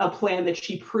a plan that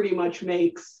she pretty much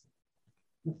makes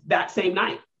that same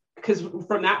night. Because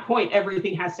from that point,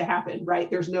 everything has to happen, right?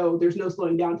 There's no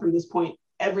slowing down from this point.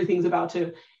 Everything's about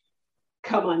to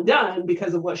come undone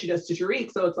because of what she does to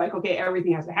Tariq. So it's like, okay,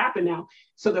 everything has to happen now.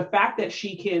 So the fact that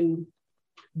she can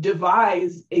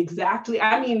devise exactly,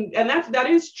 and that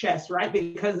is chess, right?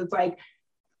 Because it's like,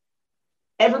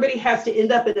 everybody has to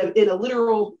end up in a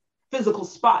literal physical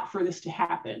spot for this to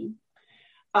happen.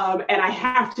 And I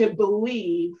have to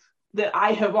believe that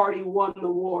I have already won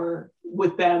the war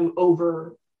with them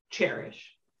over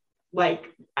Cherish.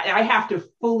 Like, I have to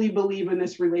fully believe in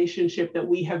this relationship that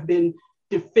we have been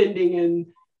defending and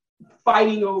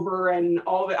fighting over and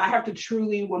all of it. I have to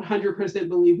truly 100%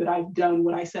 believe that I've done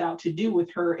what I set out to do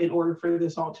with her in order for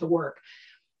this all to work.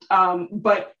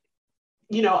 But,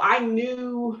 I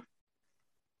knew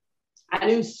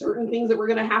certain things that were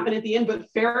going to happen at the end,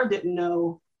 but Farrah didn't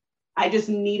know. I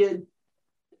needed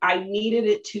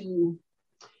it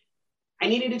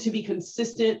to be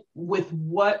consistent with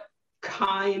what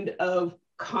kind of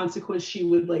consequence she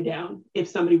would lay down if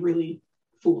somebody really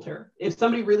fooled her. If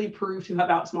somebody really proved to have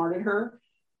outsmarted her,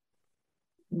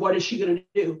 what is she going to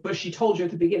do? But she told you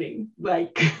at the beginning,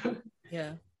 like,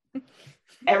 yeah.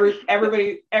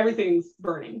 Everything's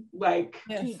burning, like,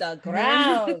 the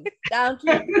ground down to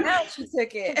the ground. She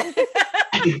took it.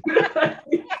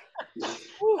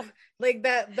 Like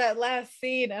that last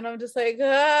scene, and I'm just like,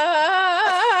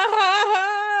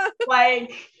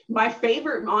 like, my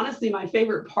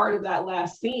favorite part of that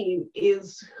last scene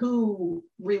is who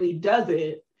really does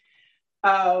it,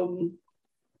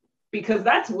 because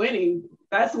that's winning.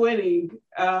 I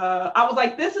was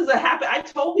like, this is I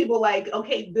told people, like,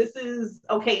 okay,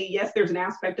 yes, there's an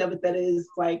aspect of it that is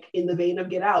like in the vein of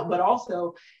Get Out, but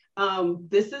also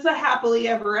this is a happily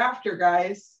ever after,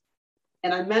 guys.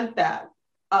 And I meant that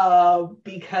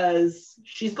because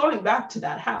she's going back to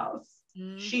that house.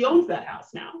 Mm-hmm. She owns that house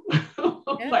now.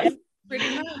 Yes, like,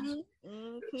 pretty much.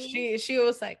 Mm-hmm. She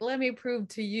was like, let me prove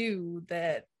to you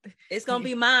that it's gonna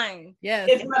be mine. Yes,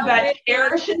 it's not that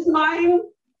Cherish is mine.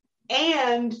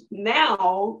 And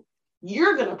now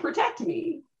you're going to protect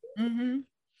me.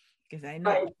 Because I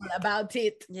know about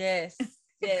it. Yes.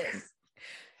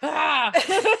 So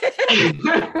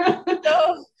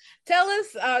tell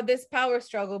us this power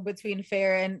struggle between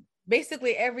Farrah and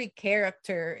basically every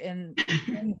character in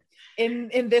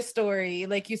this story.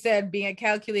 Like you said, being a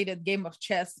calculated game of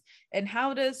chess. And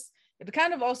how does it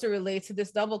kind of also relate to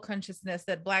this double consciousness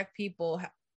that Black people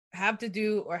have to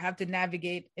do or have to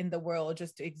navigate in the world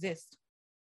just to exist?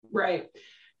 Right.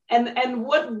 And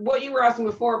what you were asking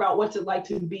before about what's it like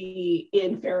to be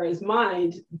in Farrah's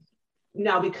mind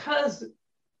now, because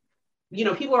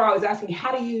people are always asking,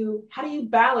 how do you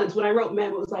balance? When I wrote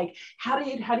Mem, it was like, how do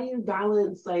you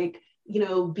balance, like,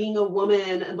 being a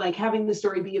woman and like having the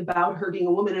story be about her being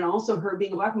a woman and also her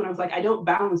being a Black woman? I was like, I don't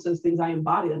balance those things, I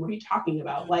embody them. What are you talking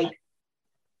about? Like,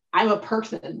 I'm a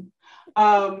person.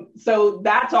 So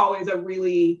that's always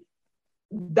the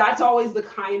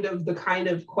kind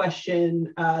of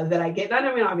question that I get. And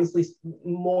I mean, obviously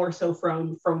more so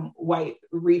from white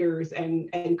readers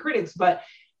and critics, but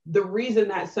the reason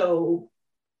that's so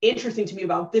interesting to me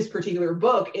about this particular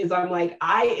book is I'm like,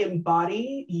 I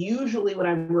embody, usually when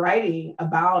I'm writing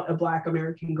about a Black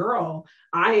American girl,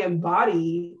 I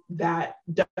embody that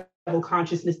double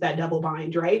consciousness, that double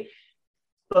bind, right?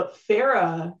 But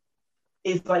Farrah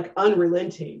is like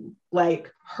unrelenting.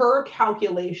 Like her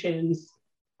calculations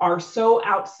are so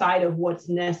outside of what's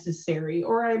necessary.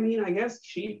 Or I mean, I guess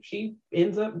she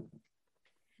ends up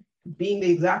being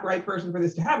the exact right person for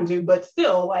this to happen to, but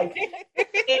still, like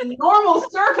in normal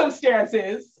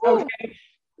circumstances, okay,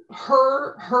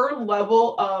 her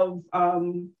level of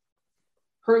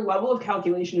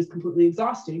calculation is completely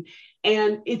exhausting,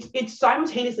 and it's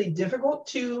simultaneously difficult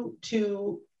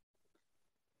to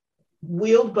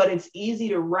wield, but it's easy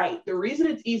to write. The reason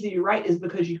it's easy to write is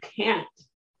because you can't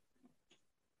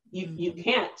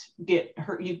get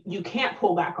her, you can't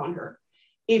pull back on her.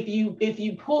 If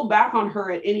you pull back on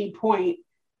her at any point,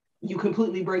 you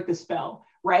completely break the spell,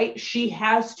 right? She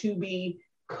has to be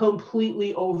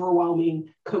completely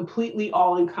overwhelming, completely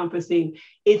all-encompassing.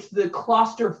 It's the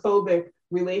claustrophobic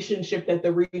relationship that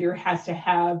the reader has to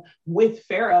have with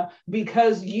Farrah,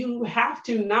 because you have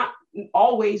to not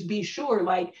always be sure,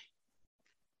 like,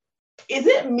 is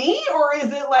it me, or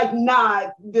is it like,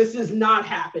 nah, this is not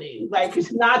happening, like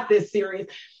it's not this serious,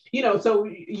 you know? So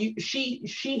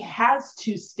she has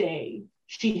to stay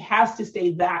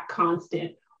that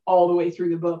constant all the way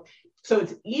through the book. So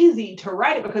it's easy to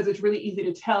write it because it's really easy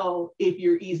to tell if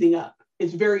you're easing up.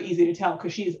 It's very easy to tell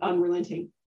because she is unrelenting,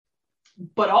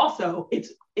 but also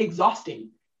it's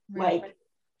exhausting. Right. Like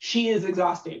she is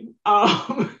exhausting.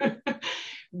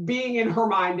 Being in her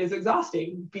mind is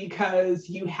exhausting because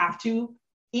you have to,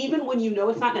 even when you know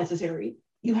it's not necessary,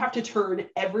 you have to turn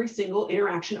every single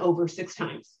interaction over 6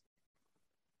 times.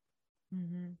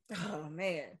 Mm-hmm. Oh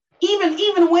man.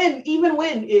 Even when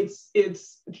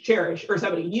it's Cherish or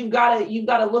somebody, you've got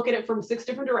to look at it from 6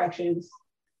 different directions,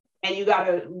 and you got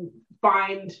to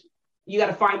find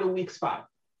the weak spot.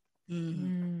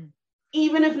 Mm-hmm.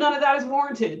 Even if none of that is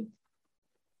warranted.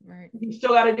 Right. You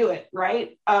still got to do it,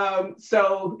 right?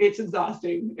 So it's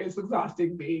exhausting. It's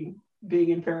exhausting being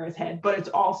in Farrah's head, but it's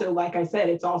also, like I said,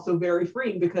 it's also very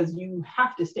freeing because you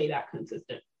have to stay that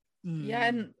consistent.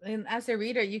 Yeah, and as a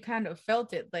reader, you kind of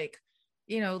felt it, like,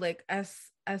 you know, like as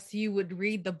you would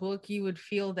read the book, you would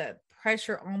feel that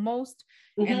pressure almost,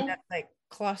 mm-hmm. and that like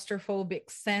claustrophobic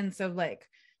sense of like,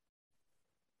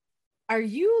 are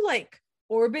you like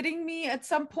orbiting me at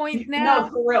some point now? No,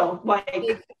 for real,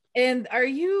 like. And are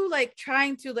you like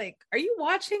trying to like, are you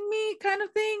watching me kind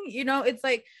of thing? You know, it's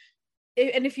like,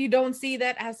 and if you don't see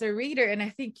that as a reader, and I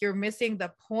think you're missing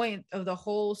the point of the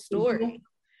whole story.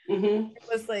 Mm-hmm.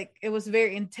 Mm-hmm. It was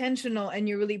very intentional, and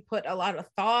you really put a lot of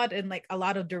thought and like a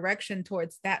lot of direction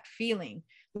towards that feeling.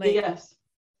 Like, yes,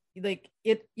 like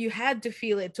you had to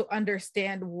feel it to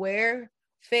understand where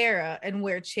Farrah and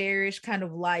where Cherish kind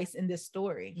of lies in this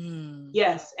story.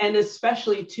 Yes, and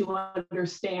especially to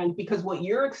understand, because what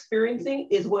you're experiencing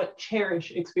is what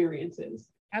Cherish experiences.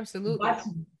 Absolutely.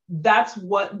 That's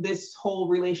what this whole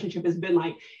relationship has been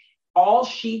like. All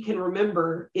she can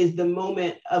remember is the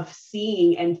moment of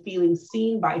seeing and feeling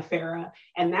seen by Farrah,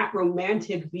 and that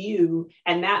romantic view,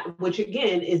 and that, which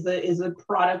again is a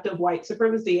product of white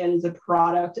supremacy, and is a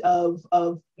product of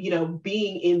you know,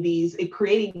 being in these,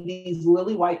 creating these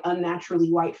lily white,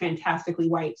 unnaturally white, fantastically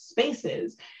white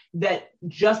spaces, that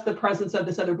just the presence of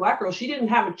this other Black girl, she didn't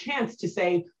have a chance to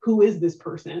say, who is this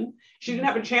person? She didn't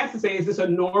have a chance to say, is this a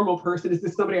normal person? Is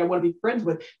this somebody I want to be friends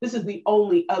with? This is the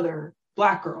only other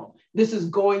Black girl. This is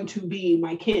going to be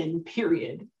my kin,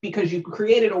 period, because you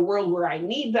created a world where I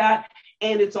need that,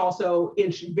 and it's also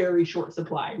in very short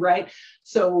supply, right?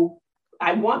 So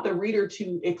I want the reader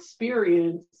to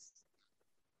experience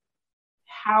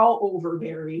how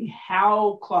overbearing,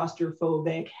 how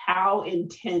claustrophobic, how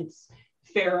intense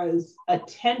Farrah's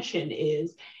attention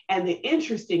is. And the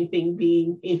interesting thing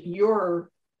being, if you're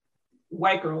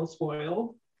white girl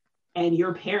spoiled and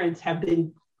your parents have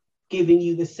been giving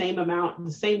you the same amount,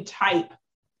 the same type,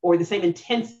 or the same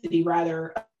intensity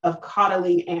rather, of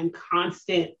coddling and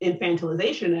constant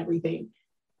infantilization and everything,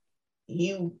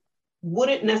 you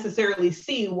wouldn't necessarily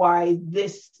see why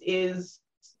this is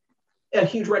a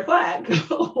huge red flag.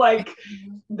 Like,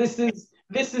 this is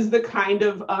the kind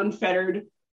of unfettered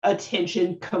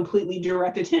attention, completely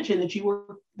direct attention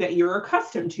that you're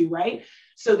accustomed to, right?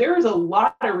 So there's a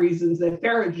lot of reasons that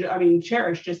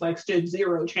Cherish just like stood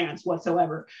zero chance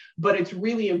whatsoever. But it's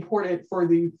really important for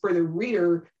the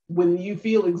reader, when you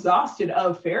feel exhausted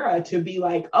of Farrah, to be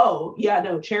like, oh yeah,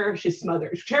 no, Cherish is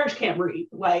smothered. Cherish can't breathe.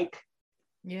 Like,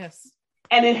 yes.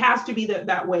 And it has to be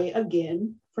that way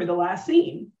again for the last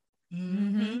scene.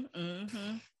 Mm-hmm.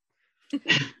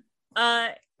 Mm-hmm.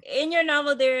 In your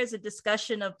novel, there is a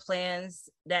discussion of plans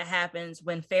that happens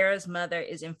when Farrah's mother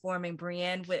is informing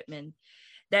Brienne Whitman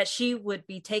that she would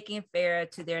be taking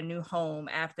Farrah to their new home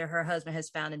after her husband has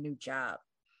found a new job.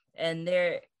 and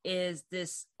there is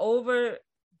this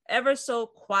ever so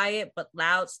quiet but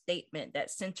loud statement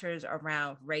that centers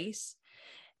around race.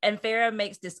 And Farah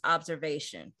makes this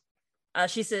observation.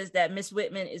 She says that Miss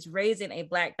Whitman is raising a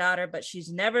Black daughter, but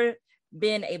she's never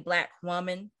been a Black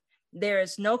woman. There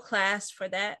is no class for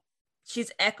that.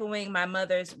 She's echoing my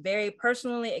mother's very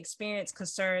personally experienced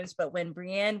concerns, but when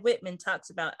Brienne Whitman talks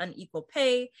about unequal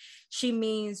pay, she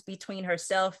means between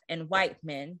herself and white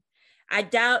men. I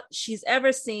doubt she's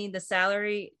ever seen the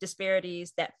salary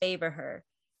disparities that favor her.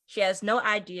 She has no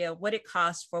idea what it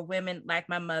costs for women like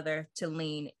my mother to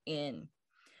lean in.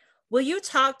 Will you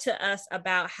talk to us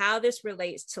about how this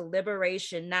relates to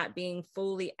liberation not being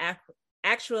fully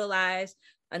actualized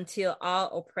until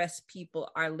all oppressed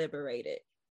people are liberated?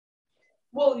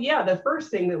 Well, yeah, the first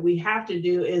thing that we have to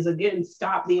do is, again,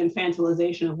 stop the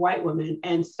infantilization of white women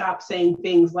and stop saying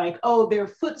things like, oh, they're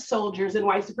foot soldiers in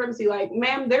white supremacy. Like,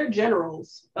 ma'am, they're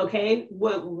generals. Okay.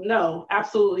 Well, no,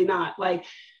 absolutely not. Like,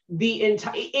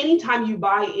 anytime you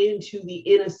buy into the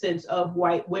innocence of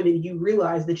white women, you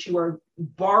realize that you are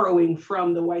borrowing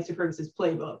from the white supremacist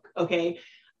playbook. Okay.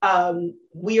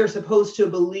 We are supposed to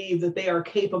believe that they are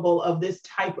capable of this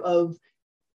type of,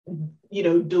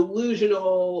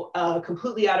 delusional,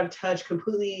 completely out of touch,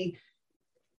 completely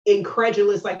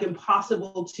incredulous, like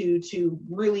impossible to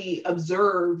really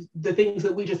observe the things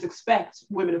that we just expect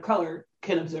women of color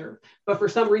can observe. But for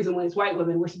some reason, when it's white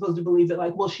women, we're supposed to believe that,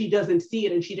 like, well, she doesn't see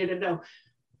it and she didn't know.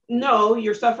 No,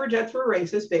 your suffragettes were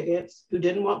racist bigots who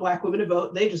didn't want Black women to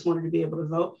vote. They just wanted to be able to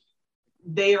vote.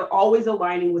 They are always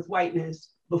aligning with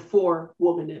whiteness before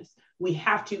womanness. We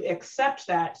have to accept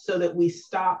that so that we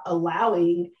stop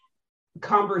allowing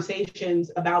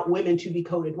conversations about women to be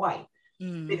coded white.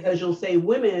 Because you'll say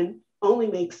women only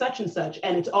make such and such,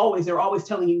 and they're always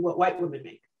telling you what white women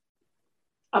make.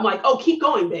 I'm like, oh, keep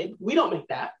going, babe. We don't make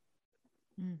that.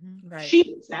 Mm-hmm. Right. She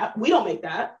makes that. We don't make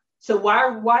that. So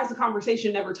why is the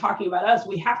conversation never talking about us?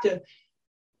 We have to,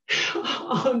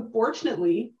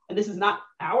 unfortunately, and this is not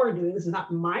our doing, this is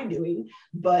not my doing,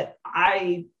 but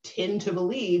I tend to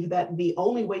believe that the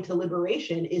only way to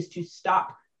liberation is to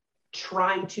stop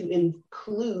trying to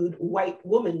include white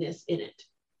womanness in it.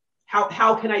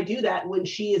 How can I do that when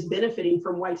she is benefiting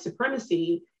from white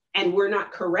supremacy and we're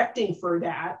not correcting for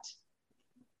that?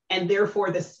 And therefore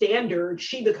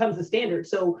she becomes the standard.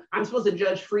 So I'm supposed to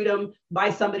judge freedom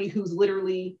by somebody who's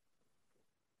literally,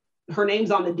 her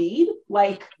name's on the deed.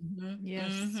 Like,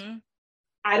 yes.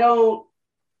 I don't,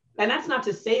 and that's not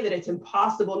to say that it's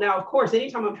impossible. Now, of course,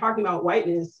 anytime I'm talking about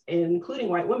whiteness, including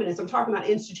white womanness, I'm talking about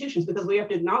institutions, because we have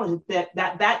to acknowledge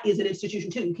that is an institution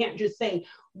too. You can't just say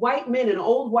white men and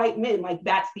old white men, like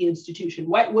that's the institution.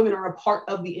 White women are a part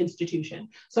of the institution.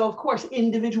 So of course,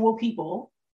 individual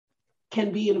people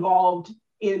can be involved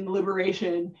in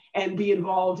liberation and be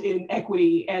involved in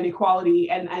equity and equality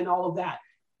and all of that.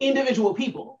 Individual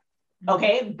people.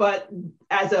 Okay, but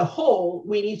as a whole,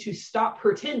 we need to stop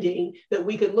pretending that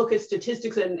we can look at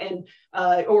statistics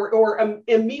or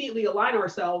immediately align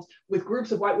ourselves with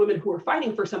groups of white women who are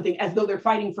fighting for something as though they're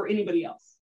fighting for anybody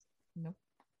else. Nope.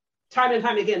 Time and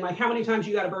time again, like, how many times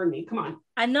you got to burn me? Come on.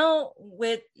 I know,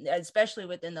 especially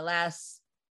within the last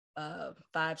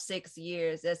 5-6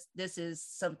 years, this is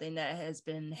something that has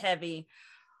been heavy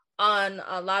on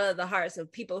a lot of the hearts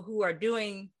of people who are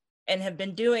doing and have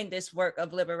been doing this work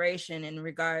of liberation in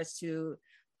regards to,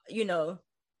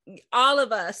 all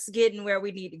of us getting where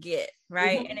we need to get,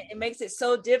 right? And it makes it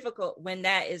so difficult when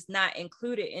that is not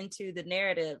included into the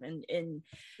narrative. And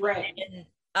right.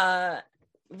 And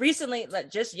recently,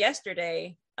 like just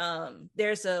yesterday,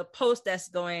 there's a post that's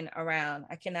going around.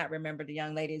 I cannot remember the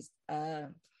young lady's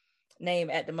name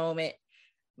at the moment,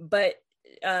 but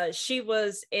she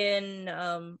was in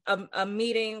a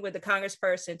meeting with a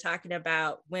congressperson talking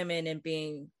about women and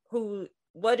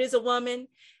what is a woman,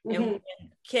 and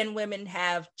can women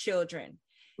have children,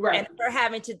 right? And her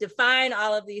having to define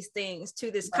all of these things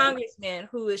to this congressman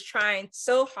who is trying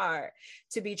so hard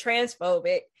to be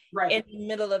transphobic in the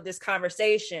middle of this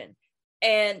conversation.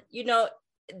 And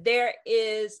there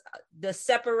is the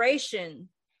separation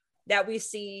that we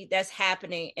see that's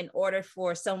happening in order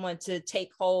for someone to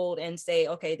take hold and say,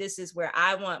 okay, this is where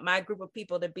I want my group of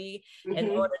people to be.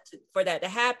 In order for that to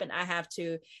happen, I have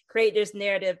to create this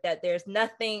narrative that there's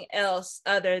nothing else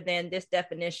other than this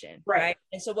definition, right?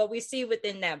 And so what we see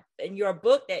within that, in your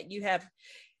book that you have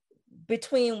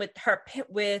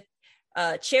with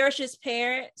Cherish's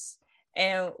parents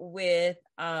and with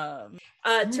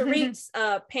Tariq's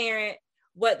parent,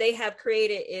 what they have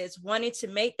created is wanting to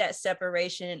make that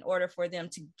separation in order for them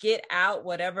to get out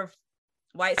whatever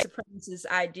white supremacist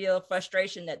ideal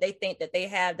frustration that they think that they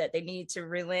have, that they need to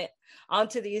relent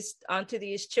onto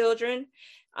these children,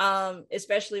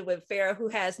 especially with Farrah, who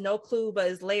has no clue, but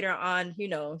is later on,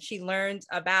 she learns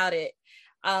about it.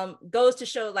 Goes to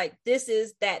show like this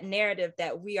is that narrative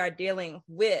that we are dealing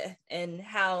with, and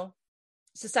how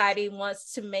society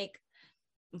wants to make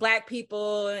Black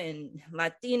people and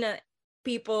Latina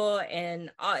people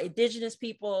and indigenous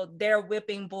people their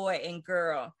whipping boy and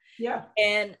girl. Yeah.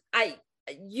 And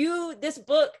this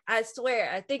book, I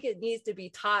swear, I think it needs to be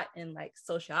taught in like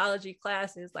sociology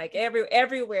classes, like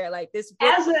everywhere. Like this book.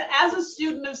 As a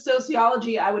student of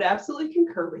sociology, I would absolutely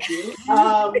concur with you.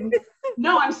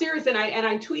 No, I'm serious, and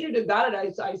I tweeted about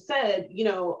it. I said,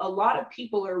 a lot of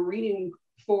people are reading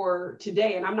for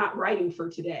today, and I'm not writing for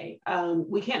today.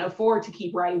 We can't afford to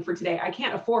keep writing for today. I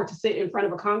can't afford to sit in front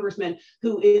of a congressman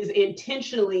who is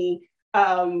intentionally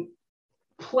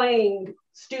playing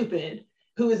stupid,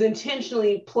 who is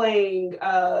intentionally playing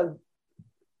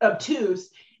obtuse,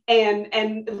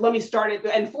 and let me start it,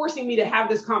 and forcing me to have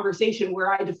this conversation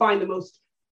where I define the most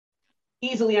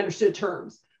easily understood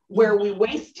terms, where we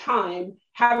waste time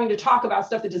having to talk about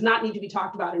stuff that does not need to be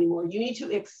talked about anymore. You need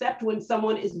to accept when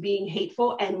someone is being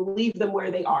hateful and leave them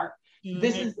where they are. Mm-hmm.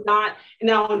 This is not,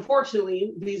 now,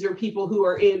 unfortunately, these are people who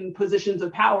are in positions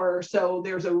of power. So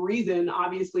there's a reason,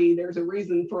 obviously, there's a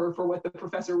reason for what the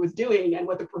professor was doing and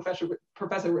what the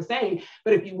professor was saying.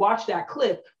 But if you watch that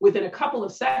clip, within a couple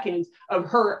of seconds of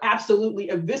her absolutely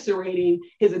eviscerating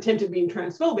his attempt at being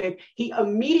transphobic, he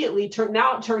immediately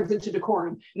now it turns into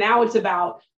decorum. Now it's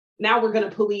about, now we're going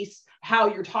to police how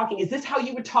you're talking. Is this how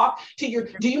you would talk to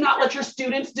do you not let your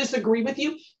students disagree with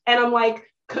you? And I'm like,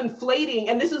 conflating,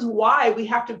 and this is why we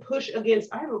have to push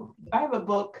against. I have a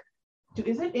book.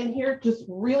 Is it in here? Just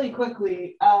really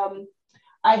quickly.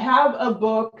 I have a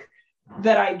book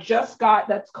that I just got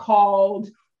that's called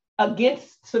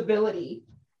Against Civility: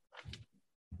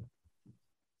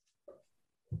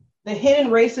 The Hidden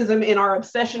Racism in Our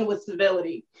Obsession with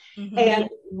Civility. Mm-hmm. And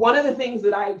one of the things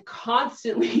that I've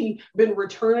constantly been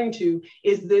returning to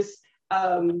is this.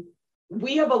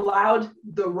 We have allowed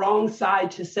the wrong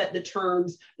side to set the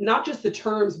terms, not just the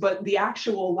terms, but the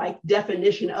actual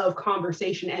definition of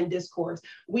conversation and discourse.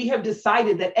 We have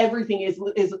decided that everything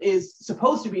is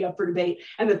supposed to be up for debate,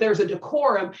 and that there's a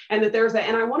decorum, and that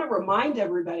and I want to remind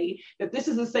everybody that this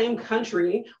is the same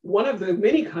country, one of the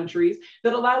many countries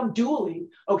that allowed dueling.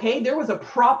 Okay, there was a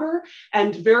proper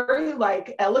and very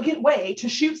elegant way to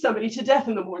shoot somebody to death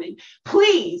in the morning.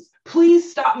 Please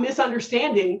stop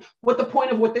misunderstanding what the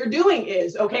point of what they're doing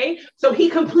is, okay? So he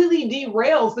completely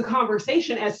derails the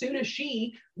conversation as soon as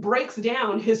she breaks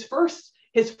down his first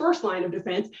line of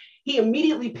defense. He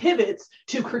immediately pivots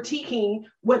to critiquing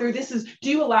whether this is, do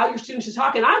you allow your students to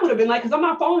talk? And I would have been like, because I'm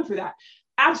not falling for that.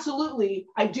 Absolutely,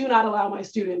 I do not allow my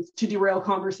students to derail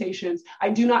conversations.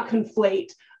 I do not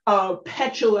conflate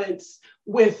petulance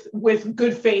with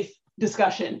good faith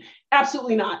discussion.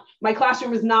 Absolutely not. My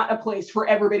classroom is not a place for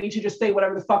everybody to just say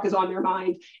whatever the fuck is on their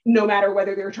mind, no matter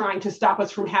whether they're trying to stop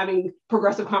us from having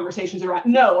progressive conversations or not.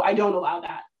 No, I don't allow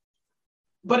that.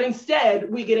 But instead,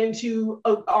 we get into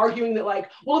arguing that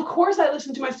well, of course I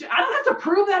listen to my students. I don't have to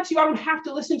prove that to you. I don't have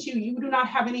to listen to you. You do not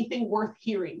have anything worth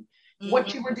hearing. Mm-hmm.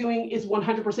 What you were doing is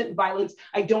 100% violence.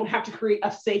 I don't have to create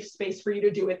a safe space for you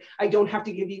to do it. I don't have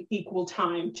to give you equal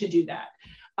time to do that.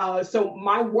 So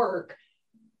my work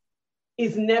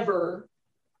is I'm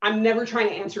never trying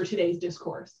to answer today's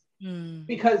discourse,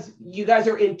 because you guys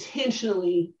are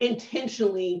intentionally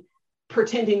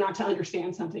pretending not to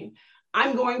understand something.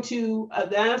 I'm going to,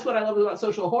 that's what I love about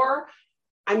social horror.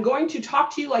 I'm going to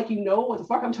talk to you like you know what the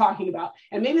fuck I'm talking about.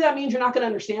 And maybe that means you're not going to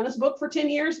understand this book for 10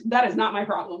 years. That is not my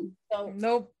problem.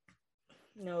 Nope.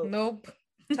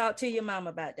 Talk to your mom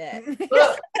about that.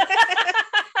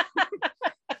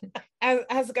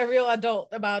 Ask a real adult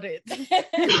about it.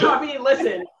 I mean,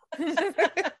 listen,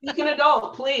 you can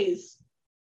adult, please.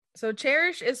 So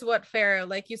Cherish is what Farrah,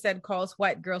 like you said, calls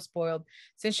white girl spoiled,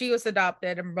 since she was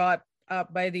adopted and brought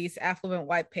up by these affluent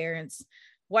white parents.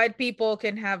 White people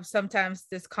can have sometimes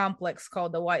this complex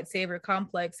called the white savior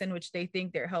complex, in which they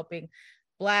think they're helping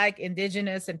Black,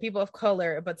 Indigenous, and people of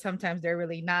color, but sometimes they're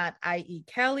really not, i.e.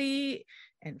 Kelly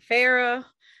and Farrah,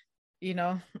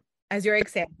 as your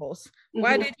examples. Mm-hmm.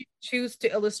 Why did you choose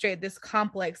to illustrate this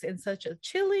complex in such a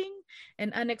chilling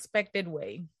and unexpected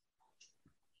way?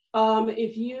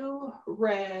 If you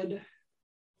read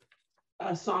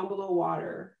A Song Below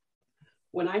Water,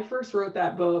 when I first wrote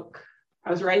that book, I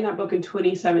was writing that book in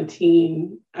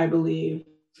 2017, I believe,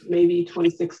 maybe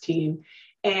 2016.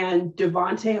 And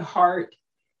Devonte Hart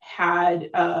had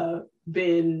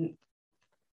been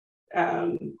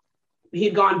he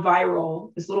had gone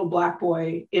viral. This little Black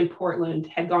boy in Portland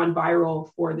had gone viral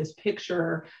for this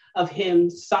picture of him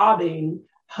sobbing,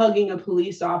 hugging a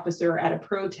police officer at a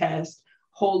protest,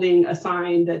 holding a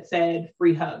sign that said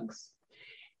free hugs.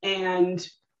 And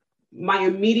my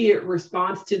immediate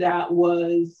response to that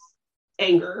was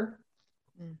anger.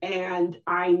 And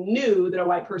I knew that a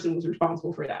white person was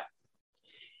responsible for that.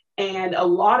 And a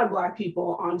lot of Black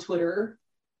people on Twitter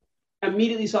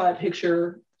immediately saw that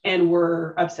picture and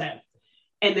were upset.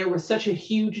 And there was such a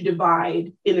huge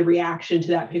divide in the reaction to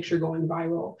that picture going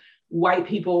viral. White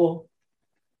people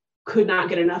could not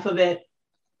get enough of it.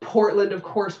 Portland, of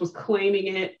course, was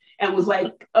claiming it and was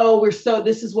like, oh,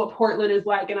 this is what Portland is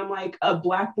like. And I'm like, a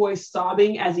Black boy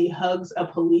sobbing as he hugs a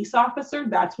police officer?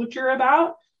 That's what you're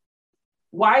about?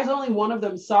 Why is only one of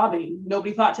them sobbing?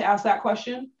 Nobody thought to ask that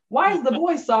question. Why is the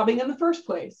boy sobbing in the first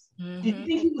place? Did you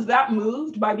think he was that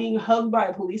moved by being hugged by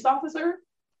a police officer?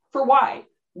 For why?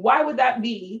 Why would that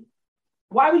be?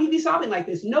 Why would he be sobbing like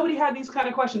this? Nobody had these kind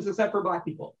of questions except for Black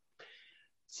people.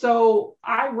 So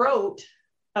I wrote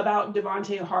about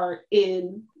Devontae Hart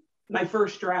in my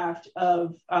first draft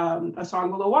of A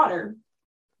Song Below Water.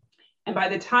 And by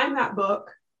the time that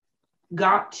book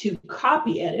got to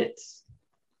copy edits,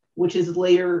 which is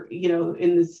later,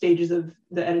 in the stages of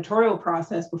the editorial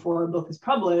process before a book is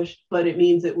published, but it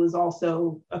means it was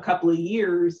also a couple of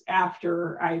years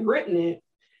after I'd written it,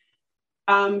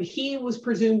 he was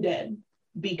presumed dead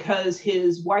because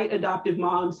his white adoptive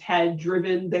moms had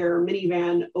driven their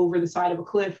minivan over the side of a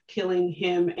cliff, killing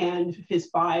him and his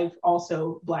 5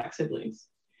 also Black siblings.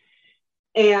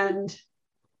 And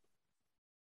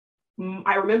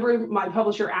I remember my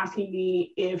publisher asking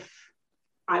me if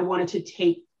I wanted to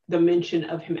take the mention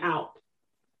of him out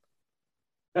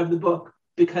of the book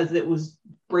because it was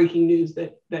breaking news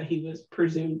that he was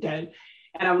presumed dead.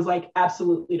 And I was like,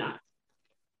 absolutely not.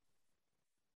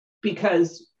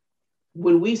 Because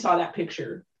when we saw that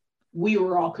picture, we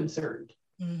were all concerned.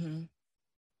 Mm-hmm.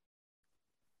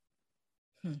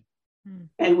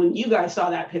 And when you guys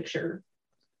saw that picture,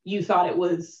 you thought it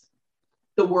was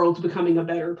the world's becoming a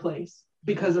better place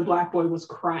because a Black boy was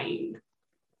crying.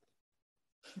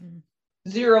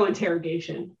 Zero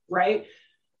interrogation, right?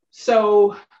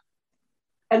 So,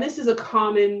 and this is a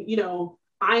common,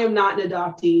 I am not an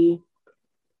adoptee.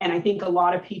 And I think a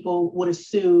lot of people would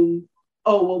assume,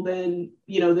 oh, well then,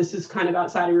 this is kind of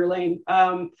outside of your lane.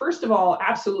 First of all,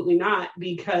 absolutely not,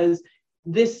 because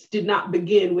this did not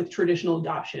begin with traditional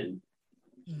adoption.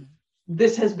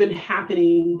 This has been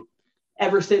happening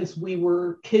ever since we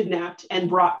were kidnapped and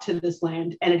brought to this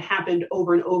land. And it happened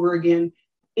over and over again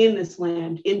in this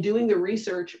land. In doing the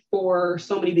research for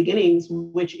So Many Beginnings,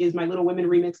 which is my Little Women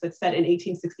remix that's set in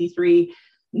 1863,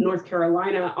 North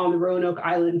Carolina on the Roanoke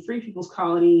Island Free People's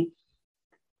Colony,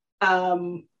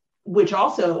 which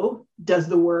also does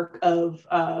the work of,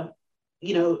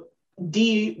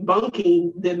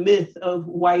 debunking the myth of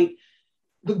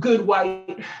the good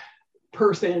white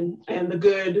person and the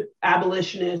good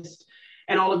abolitionist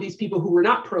and all of these people who were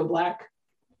not pro-Black.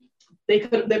 They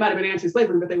might have been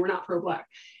anti-slavery, but they were not pro-Black.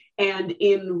 And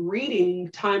in reading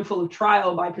Time Full of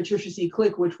Trial by Patricia C.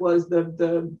 Click, which was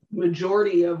the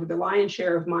majority of the lion's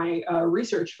share of my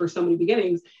research for So Many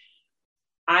Beginnings,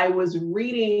 I was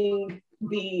reading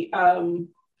the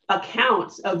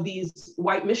accounts of these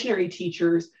white missionary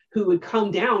teachers who would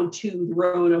come down to the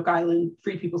Roanoke Island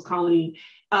Free People's Colony,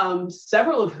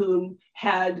 several of whom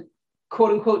had,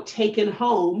 quote unquote, taken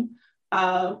home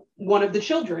one of the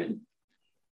children.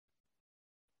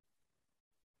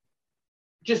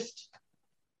 Just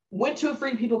went to a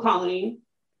Free People Colony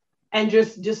and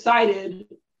just decided,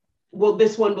 well,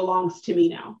 this one belongs to me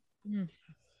now.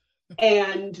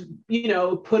 And,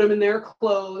 put them in their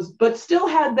clothes, but still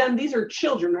had them, these are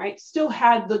children, right? Still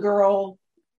had the girl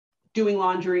doing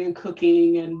laundry and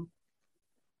cooking and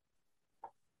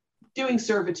doing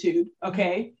servitude,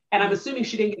 okay? And I'm assuming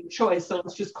she didn't get a choice, so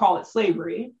let's just call it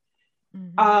slavery.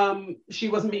 She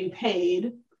wasn't being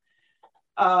paid.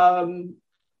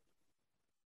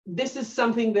 This is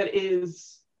something that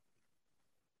is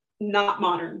not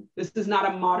modern. This is not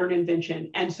a modern invention.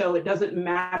 And so it doesn't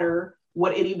matter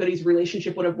what anybody's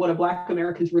relationship, what a Black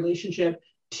American's relationship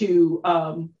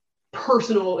to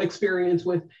personal experience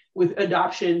with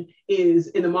adoption is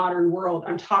in the modern world.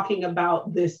 I'm talking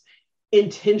about this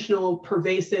intentional,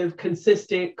 pervasive,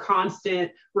 consistent,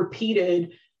 constant,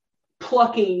 repeated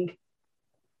plucking,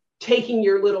 taking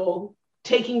your little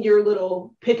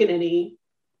pickaninny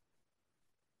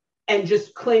and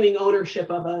just claiming ownership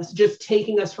of us, just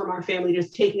taking us from our family,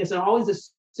 just taking us, and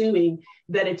always assuming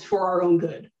that it's for our own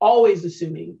good, always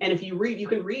assuming. And if you read, you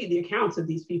can read the accounts of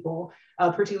these people,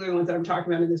 particularly ones that I'm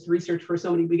talking about in this research for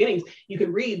so many beginnings. You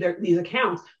can read these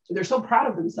accounts. They're so proud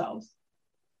of themselves.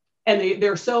 And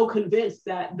they're so convinced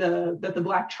that the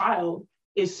Black child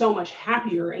is so much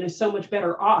happier and is so much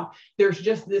better off. There's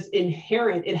just this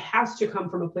inherent, it has to come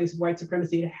from a place of white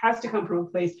supremacy. It has to come from a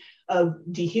place of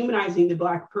dehumanizing the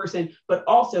Black person, but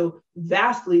also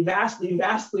vastly, vastly,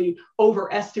 vastly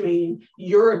overestimating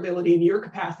your ability and your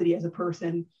capacity as a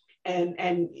person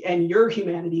and your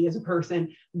humanity as a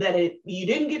person, that you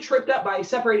didn't get tripped up by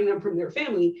separating them from their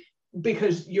family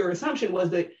because your assumption was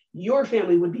that your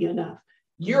family would be enough.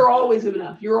 You're always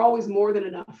enough. You're always more than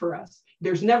enough for us.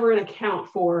 There's never an account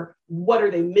for what are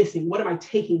they missing? What am I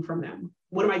taking from them?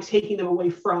 What am I taking them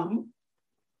away from?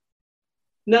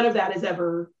 None of that is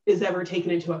ever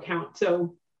taken into account.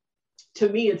 So to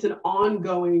me, it's an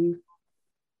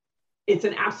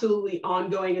absolutely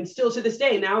ongoing, and still to this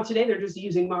day, now today, they're just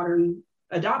using modern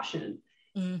adoption.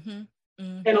 Mm-hmm.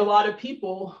 Mm-hmm. And a lot of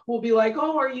people will be like,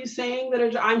 oh, are you saying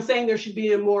that I'm saying there should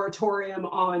be a moratorium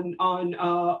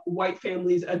on white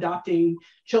families adopting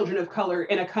children of color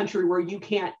in a country where you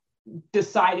can't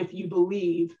decide if you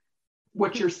believe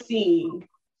what you're seeing.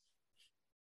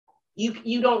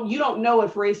 You don't know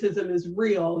if racism is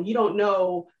real. You don't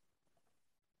know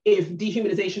if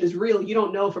dehumanization is real. You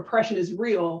don't know if oppression is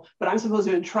real, but I'm supposed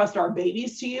to entrust our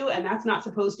babies to you, and that's not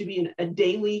supposed to be a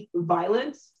daily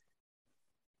violence.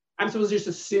 I'm supposed to just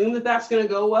assume that that's going to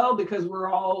go well because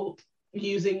we're all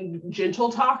using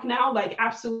gentle talk now. Like,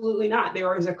 absolutely not.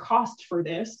 There is a cost for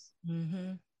this.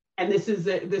 Mm-hmm. And this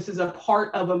is a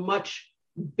part of a much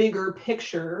bigger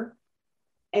picture.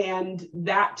 And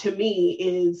that to me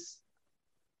is,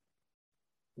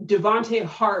 Devontae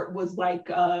Hart was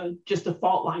like just a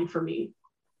fault line for me.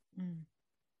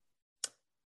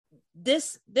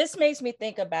 This makes me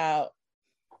think about,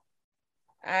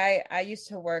 I used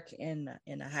to work in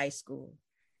a high school,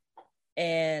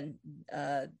 and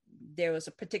there was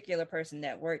a particular person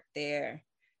that worked there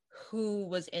who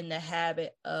was in the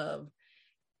habit of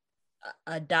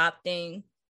adopting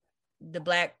the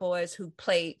Black boys who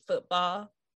played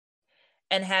football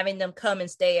and having them come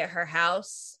and stay at her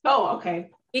house. Oh,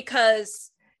 okay. Because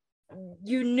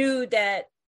you knew that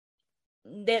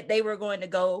they were going to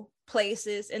go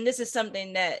places, and this is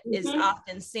something that is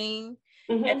often seen.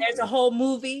 Mm-hmm. And there's a whole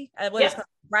movie, what is it called,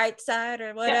 Bright Side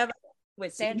or whatever,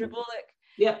 with Sandra Bullock.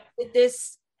 Yep.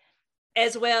 This,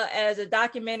 as well as a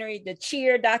documentary, the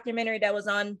Cheer documentary that was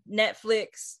on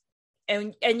Netflix.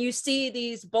 And you see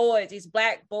these boys, these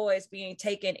Black boys being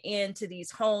taken into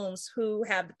these homes who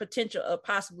have the potential of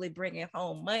possibly bringing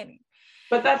home money.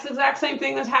 But that's the exact same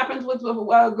thing that happens with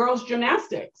girls'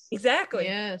 gymnastics. Exactly.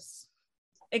 Yes.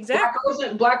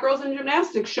 Exactly. Black girls in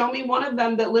gymnastics. Show me one of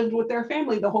them that lived with their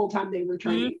family the whole time they were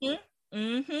training. Mm-hmm.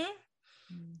 Mm-hmm.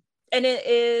 And it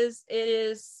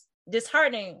is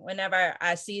disheartening whenever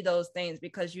I see those things,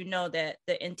 because you know that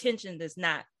the intention is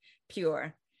not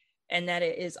pure, and that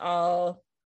it is all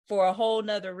for a whole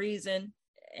nother reason.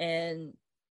 And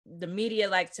the media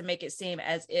likes to make it seem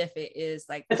as if it is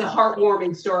like, it's a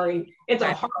heartwarming story. It's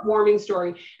a heartwarming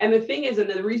story. And the thing is, and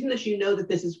the reason that you know that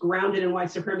this is grounded in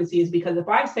white supremacy is because if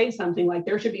I say something like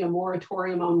there should be a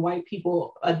moratorium on white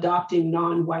people adopting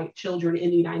non-white children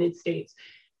in the United States,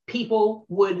 people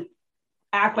would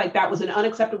act like that was an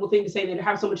unacceptable thing to say. They'd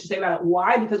have so much to say about it.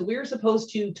 Why? Because we're supposed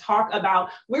to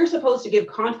give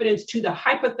confidence to the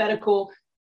hypothetical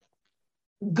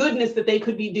goodness that they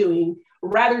could be doing,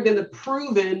 rather than the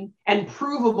proven and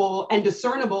provable and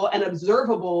discernible and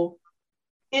observable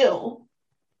ill.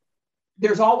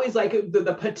 There's always like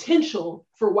the potential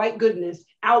for white goodness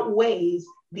outweighs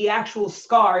the actual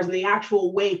scars and the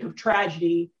actual wake of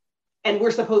tragedy. And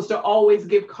we're supposed to always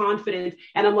give confidence.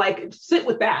 And I'm like, sit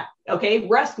with that, okay?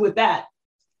 Rest with that.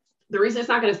 The reason it's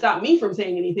not going to stop me from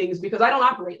saying anything is because I don't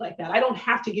operate like that. I don't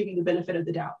have to give you the benefit of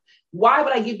the doubt. Why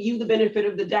would I give you the benefit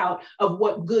of the doubt of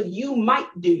what good you might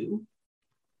do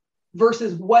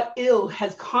versus what ill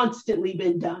has constantly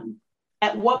been done?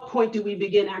 At what point do we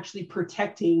begin actually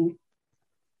protecting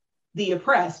the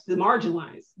oppressed, the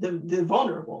marginalized, the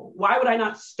vulnerable? Why would I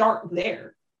not start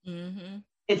there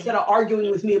instead of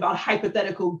arguing with me about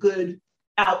hypothetical good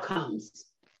outcomes?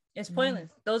 It's pointless.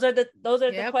 Those are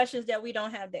the questions that we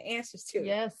don't have the answers to.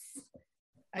 Yes.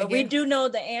 But we do know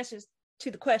the answers to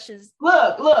the questions.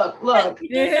 Look.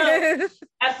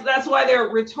 That's why they're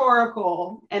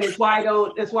rhetorical, and it's why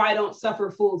I don't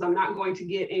suffer fools. I'm not going to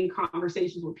get in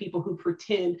conversations with people who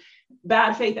pretend,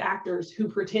 bad faith actors who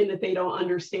pretend that they don't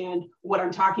understand what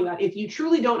I'm talking about. If you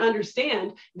truly don't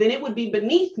understand, then it would be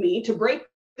beneath me to break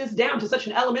this down to such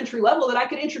an elementary level that I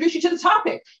could introduce you to the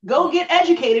topic. Go get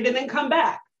educated and then come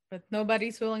back. But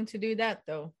nobody's willing to do that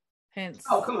though. Hence.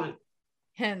 Oh, come on.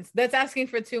 Hence, that's asking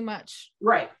for too much.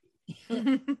 Right.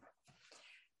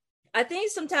 I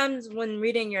think sometimes when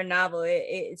reading your novel,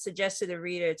 it suggests to the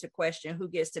reader to question who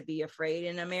gets to be afraid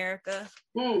in America.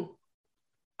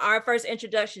 Our first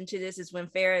introduction to this is when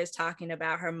Farrah is talking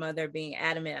about her mother being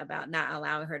adamant about not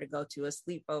allowing her to go to a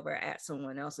sleepover at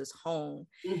someone else's home.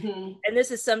 And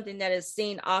this is something that is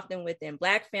seen often within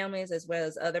Black families as well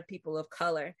as other people of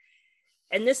color.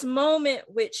 And this moment,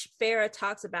 which Farrah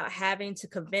talks about having to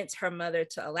convince her mother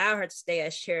to allow her to stay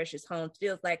at Cherish's home,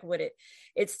 feels like what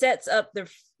it sets up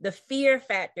the fear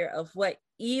factor of what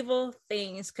evil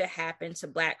things could happen to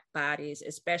Black bodies,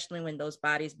 especially when those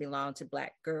bodies belong to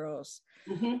Black girls.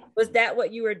 Was that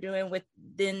what you were doing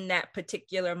within that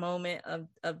particular moment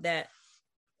of that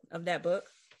book?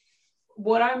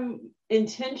 What I'm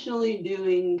intentionally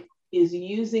doing is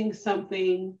using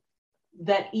something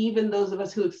that even those of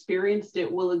us who experienced it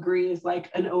will agree is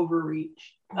like an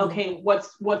overreach. Okay,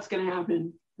 what's going to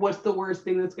happen? What's the worst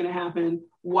thing that's going to happen?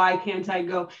 Why can't I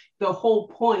go? The whole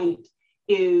point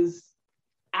is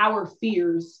our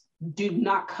fears do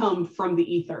not come from the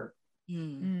ether.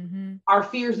 Our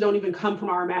fears don't even come from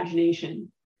our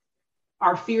imagination.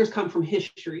 Our fears come from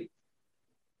history.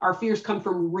 Our fears come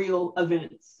from real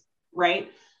events,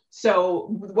 right? So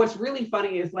what's really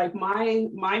funny is like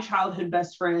my childhood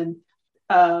best friend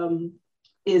her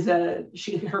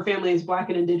family is Black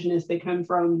and Indigenous. They come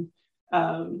from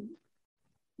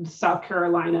South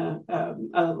Carolina,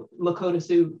 Lakota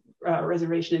Sioux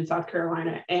reservation in South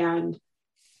Carolina, and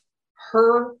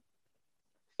her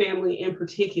family in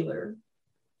particular,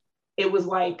 it was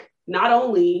like not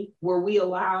only were we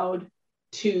allowed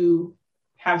to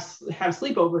have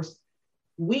sleepovers,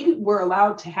 we were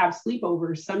allowed to have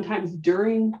sleepovers sometimes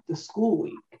during the school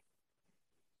week.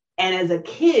 And as a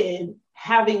kid,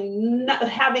 having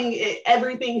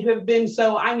everything have been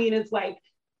so, I mean, it's like,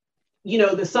 you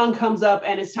know, the sun comes up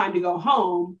and it's time to go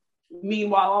home.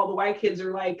 Meanwhile, all the white kids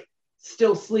are like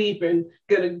still asleep and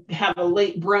gonna have a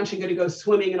late brunch and gonna go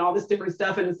swimming and all this different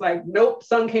stuff. And it's like, nope,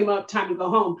 sun came up, time to go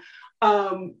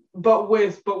home. But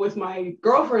with my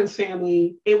girlfriend's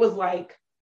family, it was like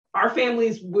our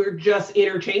families were just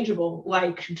interchangeable.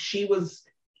 Like she was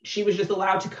just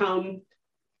allowed to come,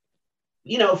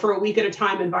 you know, for a week at a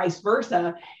time and vice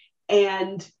versa.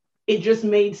 And it just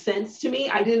made sense to me.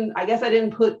 I guess I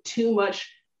didn't put too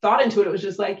much thought into it. It was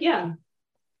just like, yeah,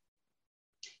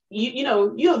 you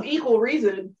know, you have equal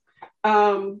reason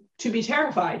to be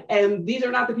terrified. And these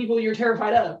are not the people you're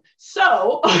terrified of.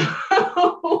 So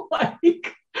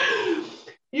like,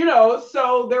 you know,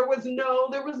 so there was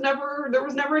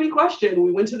never any question.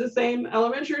 We went to the same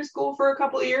elementary school for a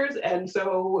couple of years. And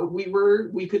so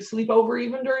we could sleep over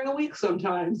even during the week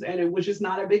sometimes. And it was just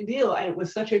not a big deal. And it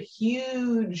was such a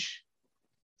huge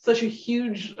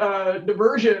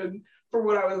diversion for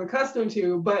what I was accustomed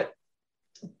to. But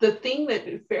the thing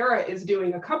that Farrah is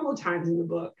doing a couple of times in the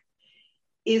book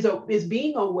is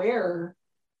being aware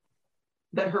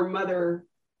that her mother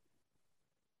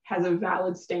has a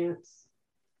valid stance,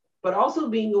 but also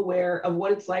being aware of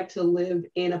what it's like to live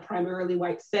in a primarily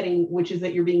white setting, which is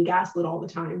that you're being gaslit all the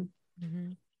time.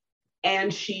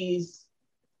 And she's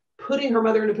putting her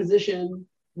mother in a position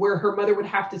where her mother would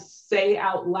have to say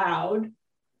out loud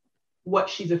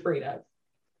what she's afraid of.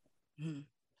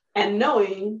 And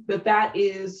knowing that that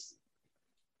is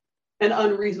an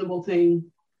unreasonable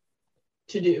thing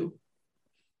to do.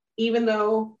 Even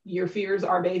though your fears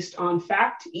are based on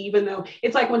fact, even though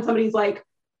it's like when somebody's like,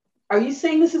 are you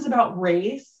saying this is about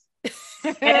race?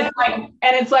 And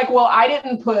it's like, well, I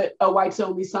didn't put a whites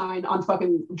only sign on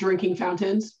fucking drinking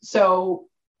fountains. So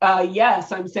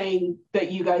yes, I'm saying that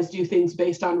you guys do things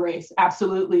based on race.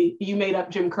 Absolutely. You made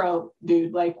up Jim Crow,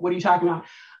 dude. Like, what are you talking about?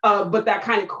 But that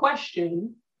kind of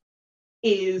question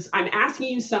is, I'm asking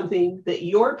you something that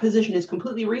your position is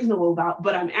completely reasonable about,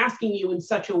 but I'm asking you in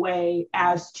such a way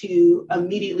as to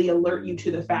immediately alert you to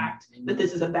the fact that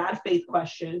this is a bad faith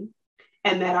question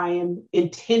and that I am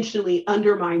intentionally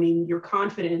undermining your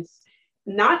confidence,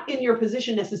 not in your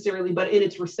position necessarily, but in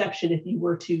its reception if you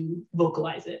were to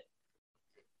vocalize it.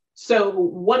 So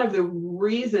one of the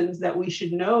reasons that we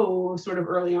should know sort of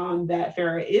early on that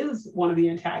Farrah is one of the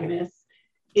antagonists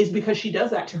is because she does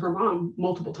that to her mom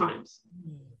multiple times.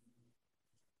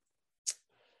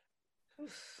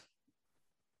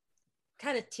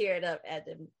 Kind of teared up at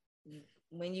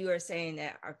when you were saying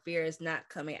that our fear is not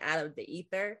coming out of the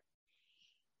ether,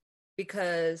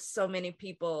 because so many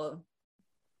people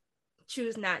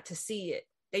choose not to see it.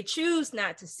 They choose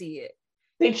not to see it.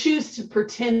 They choose to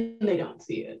pretend they don't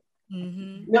see it.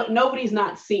 No, nobody's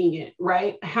not seeing it,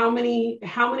 right? How many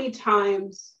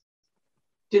times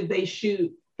did they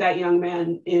shoot that young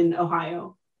man in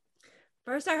Ohio?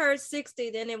 First I heard 60,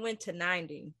 then it went to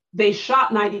 90. They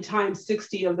shot 90 times,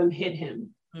 60 of them hit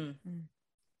him.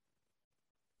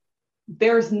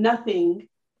 There's nothing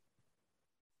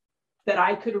that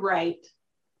I could write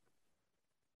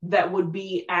that would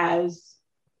be as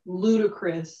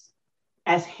ludicrous,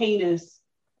 as heinous,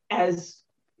 as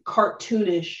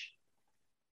cartoonish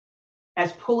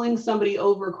as pulling somebody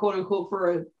over, quote unquote,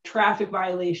 for a traffic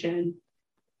violation,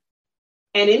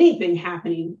 and anything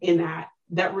happening in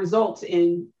that results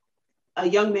in a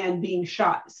young man being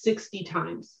shot 60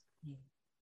 times.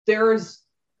 There's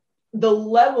the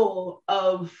level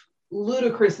of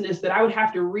ludicrousness that I would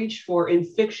have to reach for in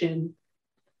fiction.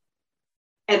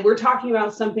 And we're talking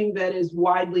about something that is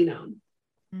widely known.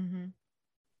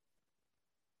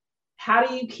 How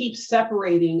do you keep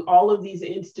separating all of these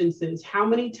instances? How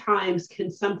many times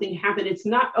can something happen? It's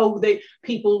not,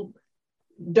 people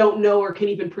don't know or can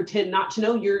even pretend not to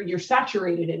know. You're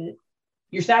saturated in it.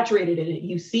 You're saturated in it.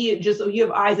 You see it, just so you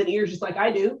have eyes and ears just like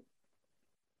I do.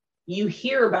 You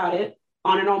hear about it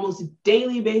on an almost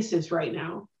daily basis right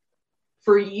now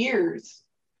for years.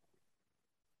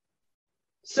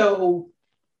 So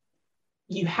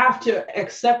you have to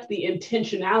accept the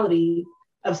intentionality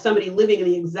of somebody living in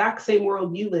the exact same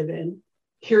world you live in,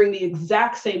 hearing the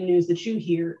exact same news that you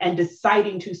hear, and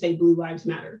deciding to say Blue Lives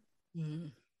Matter.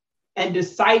 And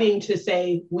deciding to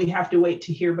say we have to wait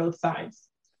to hear both sides.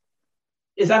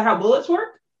 Is that how bullets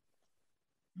work?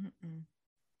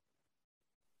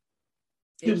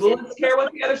 Do bullets care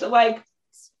what the other side, like,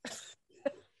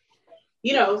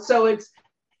 so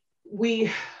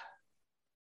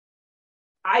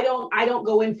I don't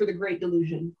go in for the great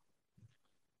delusion.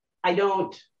 I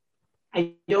don't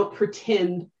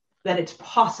pretend that it's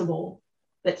possible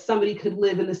that somebody could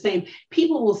live in the same.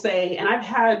 People will say, and I've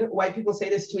had white people say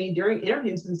this to me during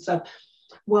interviews and stuff,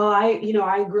 well,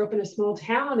 I grew up in a small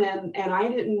town and I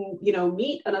didn't,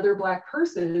 meet another Black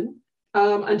person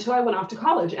until I went off to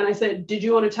college. And I said, did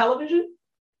you own a television?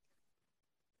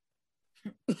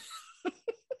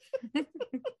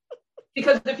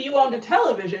 Because if you owned a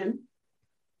television,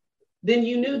 then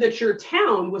you knew that your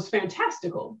town was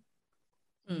fantastical.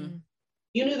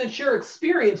 You knew that your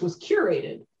experience was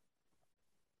curated.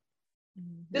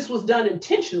 This was done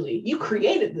intentionally. You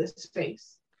created this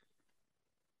space.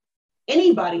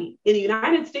 Anybody in the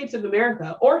United States of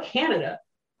America or Canada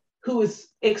who is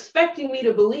expecting me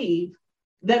to believe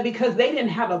that because they didn't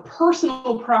have a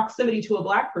personal proximity to a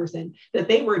Black person, that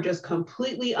they were just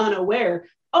completely unaware.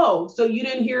 Oh, so you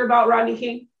didn't hear about Rodney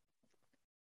King?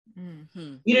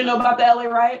 You didn't know about the LA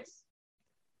riots?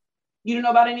 You didn't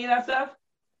know about any of that stuff?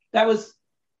 That was,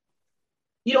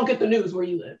 you don't get the news where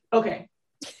you live. Okay.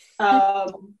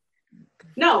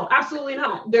 No, absolutely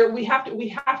not. We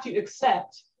have to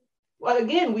accept. Well,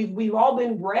 again, we've all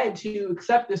been bred to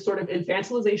accept this sort of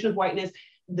infantilization of whiteness,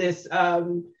 this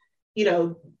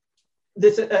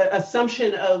this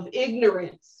assumption of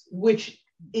ignorance, which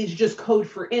is just code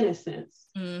for innocence.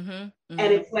 And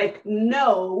it's like,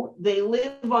 no, they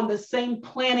live on the same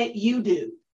planet you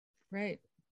do. Right.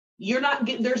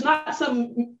 There's not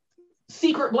some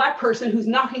secret Black person who's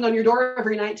knocking on your door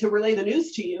every night to relay the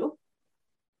news to you.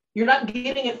 You're not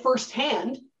getting it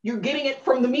firsthand. You're getting it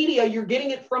from the media. You're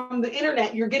getting it from the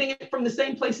internet. You're getting it from the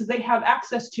same places they have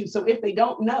access to. So if they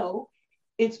don't know,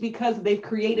 it's because they've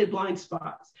created blind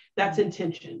spots. That's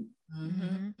intention.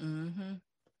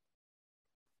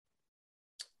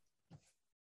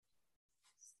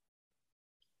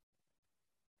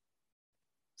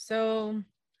 So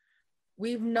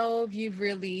we know you've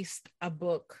released a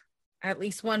book, at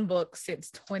least one book,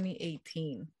 since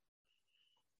 2018.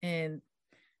 And,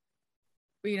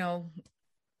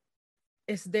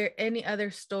 is there any other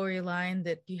storyline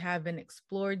that you haven't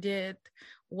explored yet?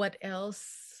 What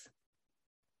else,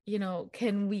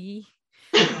 can we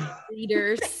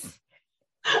readers,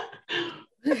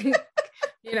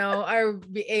 are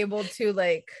be able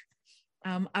to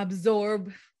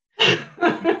absorb?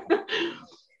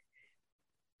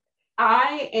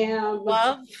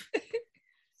 Love.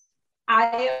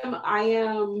 I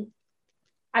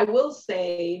will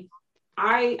say,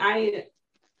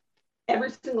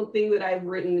 every single thing that I've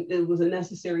written, it was a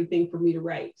necessary thing for me to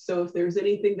write. So if there's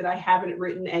anything that I haven't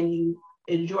written and you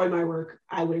enjoy my work,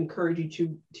 I would encourage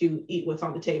you to eat what's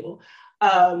on the table.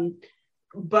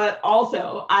 But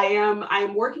also I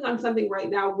am working on something right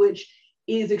now, which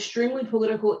is extremely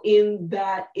political in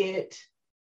that it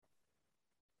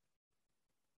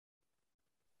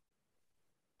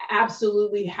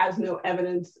absolutely has no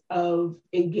evidence of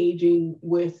engaging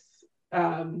with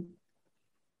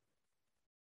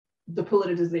the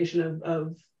politicization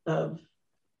of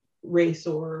race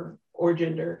or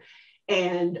gender.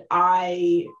 And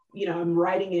I'm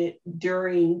writing it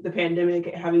during the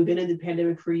pandemic, having been in the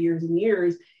pandemic for years and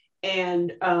years.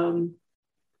 And I'm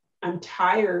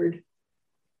tired.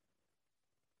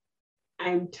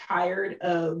 I'm tired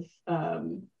of,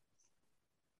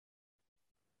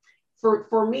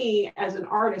 for me as an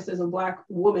artist, as a Black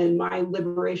woman, my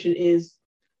liberation is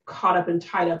caught up and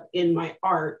tied up in my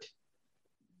art.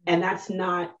 And that's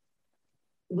not,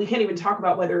 we can't even talk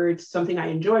about whether it's something I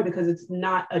enjoy, because it's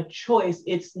not a choice.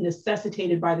 It's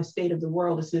necessitated by the state of the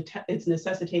world. It's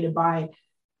necessitated by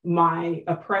my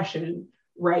oppression,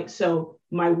 right? So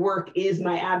my work is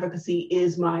my advocacy,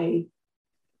 is my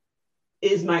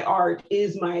art,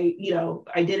 is my,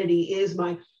 identity,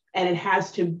 and it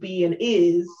has to be and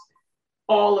is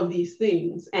all of these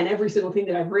things. And every single thing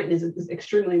that I've written is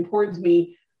extremely important to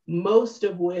me, most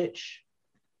of which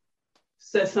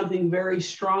says something very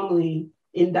strongly,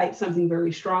 indicts something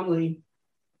very strongly,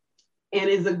 and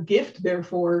is a gift,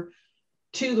 therefore,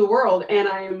 to the world. And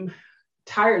I'm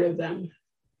tired of them,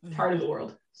 tired of the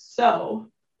world. So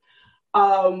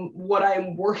what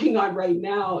I'm working on right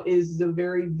now is the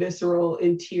very visceral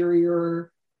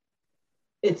interior.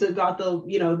 It's about the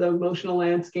emotional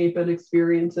landscape and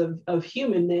experience of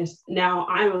humanness. Now,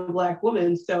 I'm a Black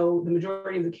woman, so the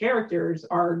majority of the characters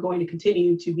are going to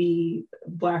continue to be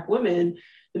Black women.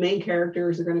 The main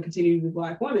characters are going to continue to be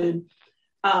Black women.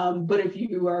 But if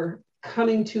you are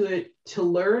coming to it to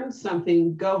learn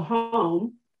something, go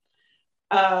home.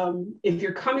 If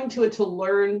you're coming to it to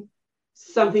learn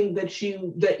something that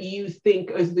you think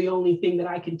is the only thing that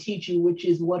I can teach you, which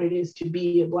is what it is to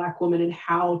be a Black woman and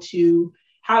how to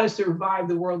survive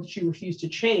the world that you refuse to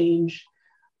change,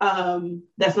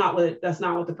 that's not what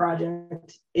the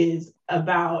project is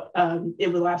about.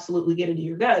 It will absolutely get into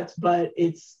your guts, but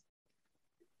it's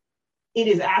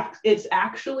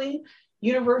actually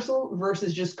universal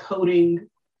versus just coding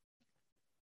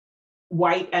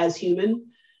white as human.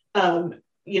 So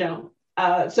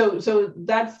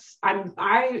that's,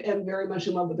 I am very much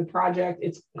in love with the project.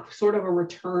 It's sort of a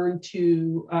return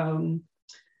to,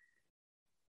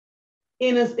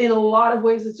 in a lot of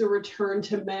ways, it's a return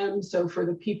to Mem. So for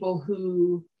the people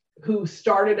who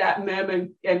started at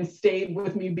Mem and stayed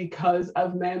with me because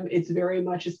of Mem, it's very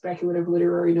much a speculative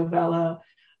literary novella.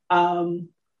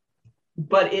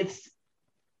 But it's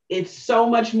so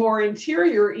much more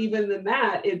interior even than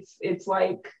that. It's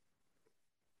like,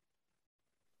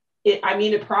 it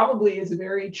probably is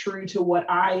very true to what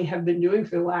I have been doing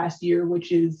for the last year,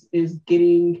 which is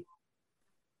getting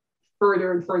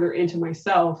further and further into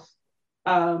myself.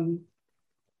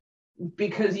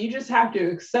 Because you just have to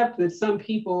accept that some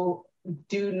people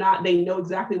they know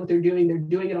exactly what they're doing. They're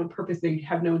doing it on purpose. They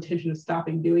have no intention of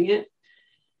stopping doing it.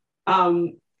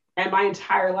 And my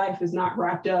entire life is not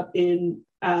wrapped up in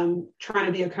trying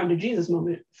to be a come to Jesus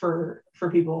moment for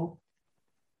people.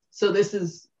 So this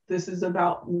is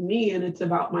about me, and it's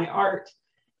about my art,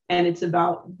 and it's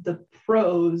about the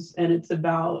prose, and it's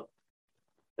about,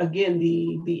 again,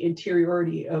 the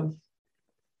interiority of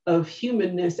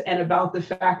humanness, and about the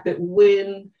fact that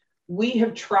when we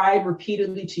have tried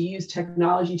repeatedly to use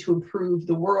technology to improve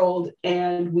the world,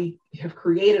 and we have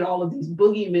created all of these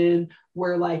boogeymen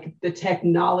where like the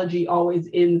technology always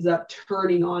ends up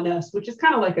turning on us, which is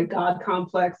kind of like a God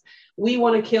complex. We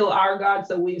want to kill our God,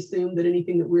 so we assume that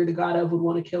anything that we're the God of would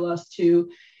want to kill us too.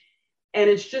 And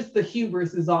it's just, the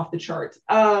hubris is off the charts.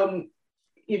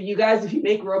 If you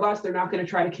make robots, they're not going to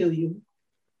try to kill you.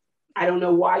 I don't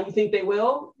know why you think they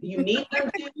will. You need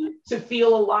them to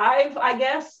feel alive, I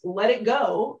guess. Let it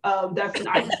go.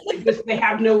 They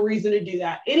have no reason to do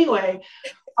that. Anyway,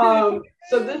 so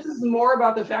this is more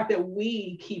about the fact that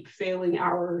we keep failing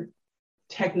our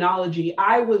technology.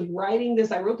 I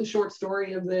wrote the short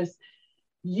story of this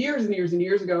years and years and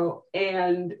years ago.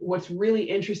 And what's really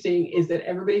interesting is that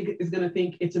everybody is going to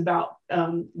think it's about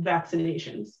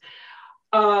vaccinations.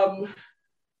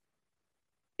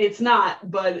 It's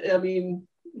not, but I mean,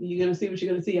 you're going to see what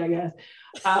you're going to see, I guess.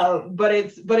 But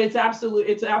it's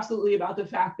absolutely about the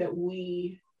fact that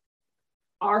we're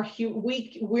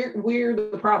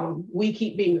the problem. We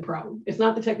keep being the problem. It's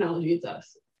not the technology, it's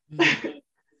us.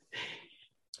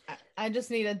 I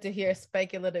just needed to hear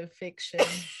speculative fiction.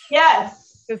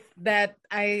 Yes. That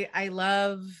I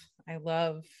love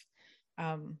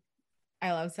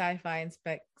sci-fi and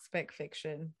spec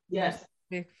fiction. Yes.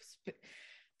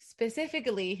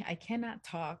 Specifically, I cannot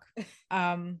talk.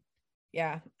 I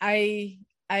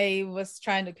was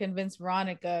trying to convince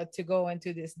Veronica to go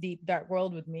into this deep dark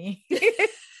world with me.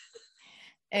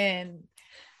 And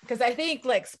because I think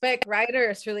like spec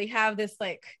writers really have this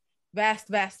like vast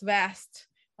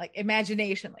like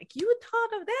imagination. Like, you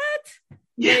thought of that?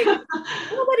 Yeah. Like,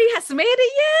 nobody has made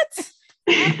it yet.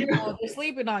 Oh, they're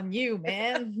sleeping on you,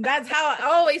 man. That's how I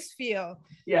always feel.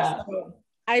 Yeah. So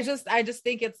I just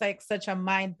think it's like such a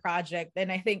mind project.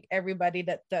 And I think everybody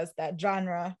that does that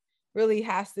genre really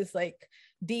has this like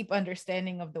deep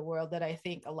understanding of the world that I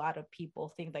think a lot of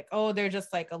people think like, oh, they're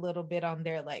just like a little bit on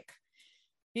their like,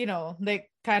 you know, like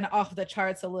kind of off the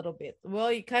charts a little bit.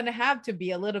 Well, you kind of have to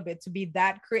be a little bit to be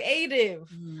that creative.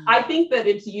 I think that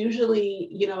it's usually,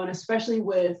 you know, and especially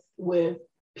with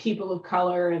people of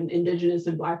color and indigenous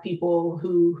and Black people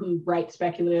who write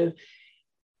speculative,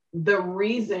 the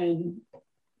reason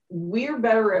we're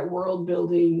better at world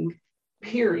building,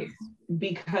 period,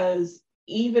 because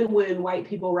even when white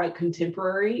people write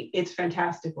contemporary, it's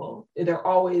fantastical. They're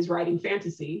always writing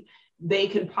fantasy. They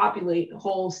can populate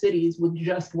whole cities with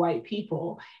just white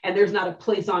people. And there's not a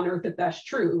place on earth that that's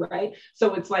true, right?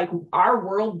 So it's like our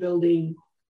world building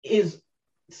is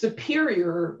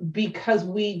superior because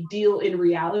we deal in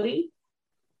reality.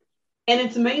 And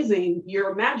it's amazing. Your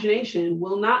imagination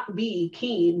will not be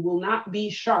keen, will not be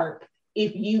sharp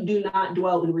if you do not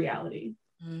dwell in reality.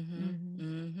 Mm-hmm.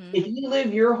 Mm-hmm. If you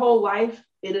live your whole life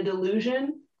in a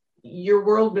delusion, your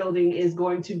world building is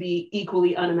going to be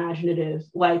equally unimaginative.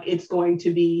 Like, it's going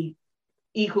to be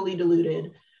equally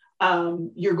diluted.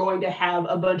 You're going to have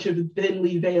a bunch of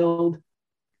thinly veiled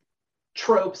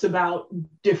tropes about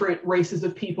different races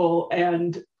of people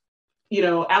and, you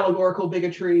know, allegorical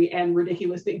bigotry and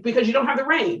ridiculous things because you don't have the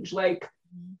range. Like,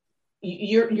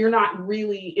 you're not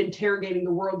really interrogating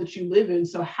the world that you live in.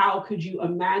 So how could you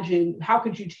imagine, how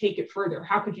could you take it further?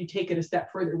 How could you take it a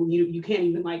step further when you can't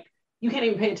even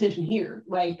pay attention here?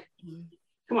 Like,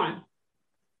 come on.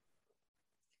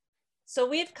 So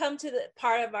we've come to the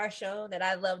part of our show that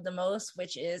I love the most,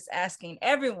 which is asking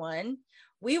everyone,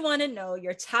 we want to know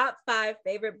your top 5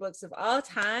 favorite books of all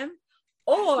time,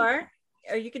 or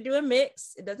you can do a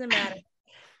mix. It doesn't matter.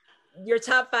 Your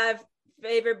top 5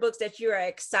 favorite books that you are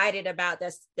excited about,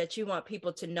 that you want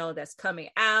people to know that's coming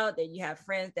out, that you have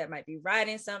friends that might be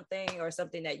writing something, or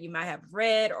something that you might have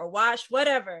read or watched,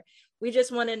 whatever. We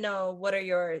just want to know, what are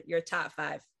your top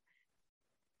 5?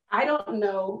 I don't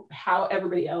know how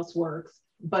everybody else works,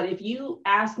 but if you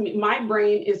ask me, my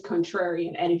brain is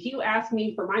contrarian. And if you ask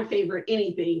me for my favorite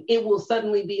anything, it will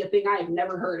suddenly be a thing I have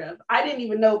never heard of. I didn't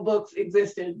even know books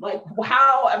existed. Like,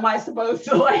 how am I supposed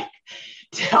to like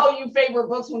tell you favorite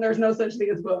books when there's no such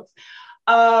thing as books?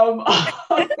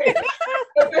 Okay.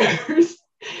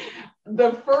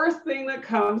 The first thing that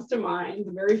comes to mind,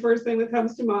 the very first thing that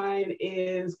comes to mind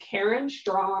is Karen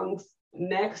Strong's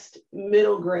Next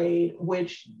Middle Grade,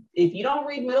 which, if you don't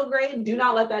read Middle Grade, do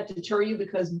not let that deter you,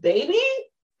 because baby,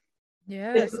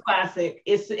 it's a classic.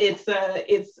 It's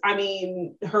I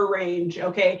mean, her range,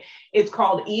 okay? It's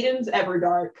called Eden's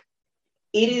Everdark.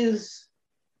 It is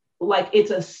like,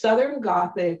 it's a Southern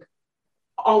Gothic,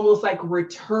 almost like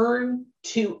Return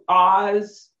to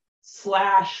Oz /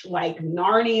 like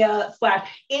Narnia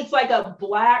 / it's like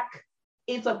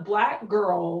it's a black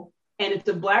girl, and it's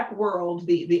a black world.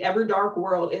 The Everdark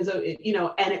world is a, you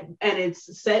know, and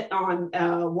it's set on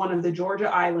one of the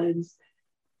Georgia islands.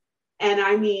 And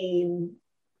I mean,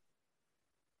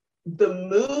 the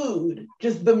mood,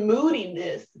 just the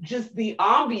moodiness, just the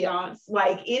ambiance,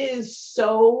 like, it is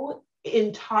so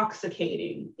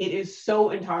intoxicating. It is so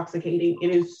intoxicating.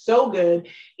 It is so good.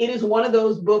 It is one of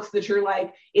those books that you're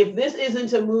like, if this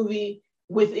isn't a movie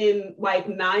within like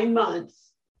 9 months,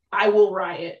 I will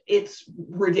riot. It's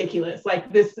ridiculous.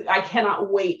 Like, this, I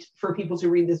cannot wait for people to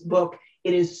read this book.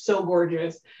 It is so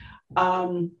gorgeous.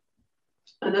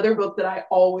 Another book that I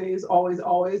always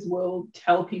will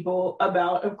tell people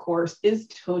about, of course, is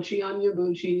Tochi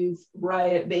Onyebuchi's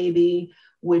Riot Baby,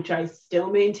 which I still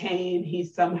maintain he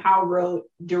somehow wrote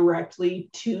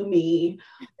directly to me.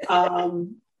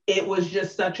 It was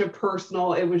just such a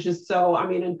personal, it was just so, I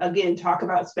mean, again, talk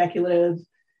about speculative,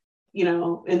 you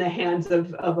know, in the hands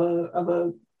of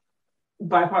a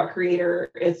BIPOC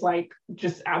creator. It's like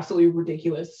just absolutely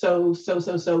ridiculous. So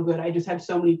good. I just have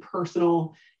so many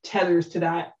personal tethers to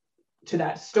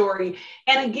that story.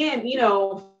 And again, you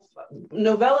know,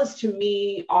 novellas to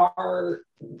me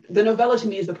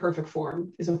is the perfect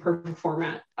form, is a perfect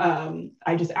format.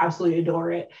 I just absolutely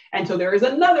adore it. And so there is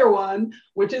another one,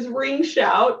 which is Ring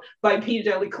Shout by P.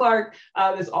 Djeli Clark.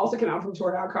 This also came out from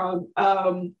Tor.com.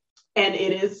 And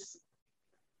it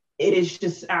is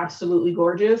just absolutely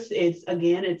gorgeous. It's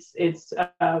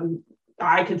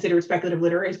I consider it speculative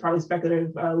literary. It's probably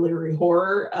speculative literary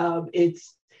horror.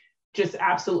 It's just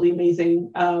absolutely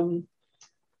amazing.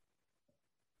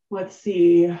 Let's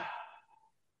see.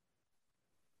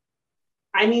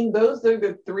 I mean, those are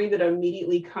the three that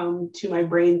immediately come to my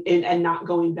brain and not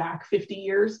going back 50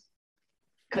 years.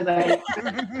 Because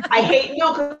I hate,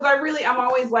 because I'm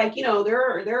always like,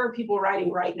 there are people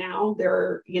writing right now.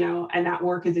 And that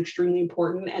work is extremely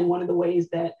important. And one of the ways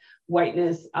that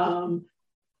whiteness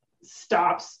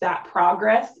stops that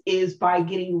progress is by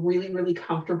getting really, really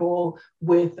comfortable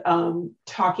with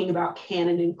talking about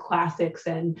canon and classics.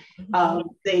 And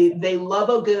they love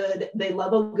a good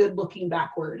looking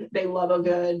backward. They love a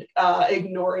good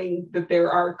ignoring that there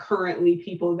are currently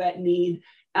people that need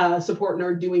support and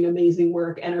are doing amazing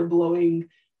work and are blowing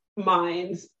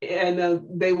minds. And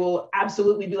they will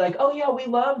absolutely be like, oh yeah, we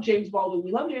love James Baldwin.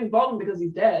 We love James Baldwin because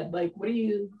he's dead. Like, what are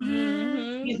you?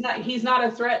 He's not a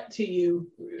threat to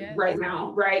you right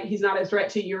now, right? He's not a threat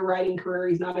to your writing career.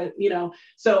 He's not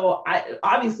so I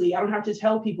don't have to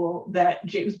tell people that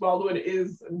James Baldwin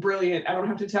is brilliant. I don't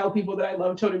have to tell people that I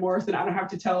love Toni Morrison. I don't have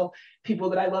to tell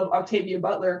people that I love Octavia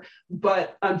Butler.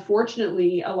 But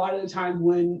unfortunately, a lot of the time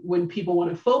when people want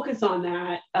to focus on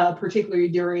that, particularly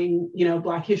during,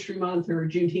 Black History Month or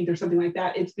Juneteenth or something like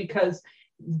that, it's because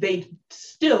they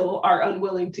still are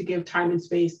unwilling to give time and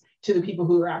space to the people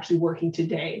who are actually working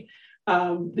today.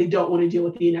 They don't want to deal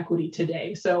with the inequity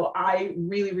today. So I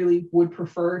really, really would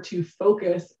prefer to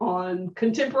focus on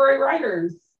contemporary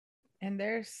writers. And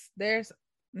there's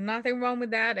nothing wrong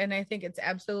with that. And I think it's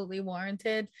absolutely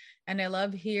warranted. And I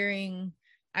love hearing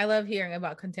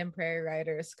about contemporary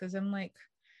writers, because I'm like,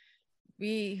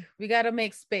 we got to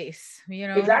make space,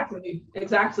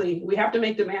 Exactly. We have to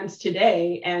make demands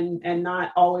today and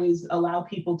not always allow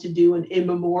people to do an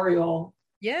immemorial.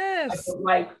 Yes.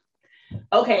 Like,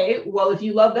 okay, well, if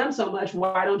you love them so much,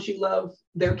 why don't you love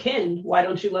their kin? Why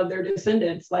don't you love their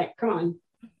descendants? Like, come on.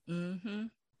 Mm-hmm.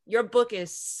 Your book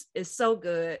is so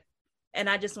good. And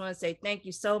I just want to say thank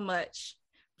you so much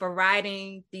for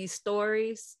writing these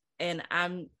stories. And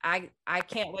I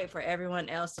can't wait for everyone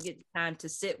else to get the time to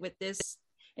sit with this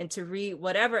and to read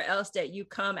whatever else that you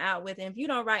come out with. And if you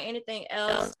don't write anything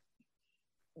else,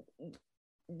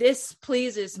 this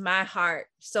pleases my heart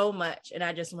so much. And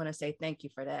I just want to say thank you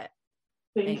for that.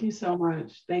 Thank you so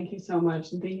much. Thank you so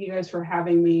much. And thank you guys for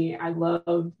having me. I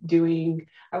love doing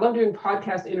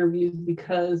podcast interviews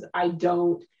because I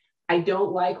don't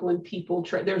like when people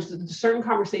there's certain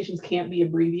conversations can't be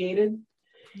abbreviated.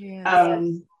 Yes.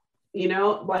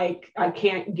 Like I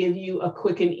can't give you a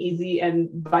quick and easy and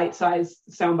bite-sized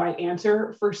soundbite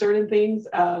answer for certain things.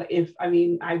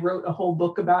 I wrote a whole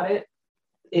book about it.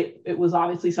 It was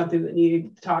obviously something that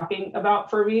needed talking about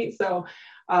for me. So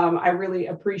I really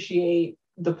appreciate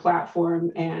the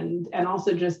platform and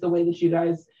also just the way that you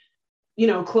guys,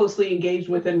 closely engaged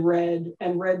with and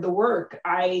read the work.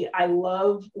 I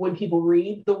love when people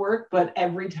read the work, but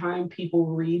every time people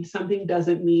read something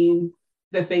doesn't mean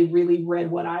that they really read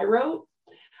what I wrote.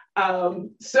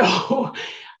 So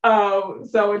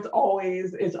it's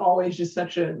always just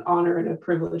such an honor and a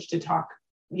privilege to talk,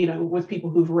 with people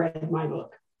who've read my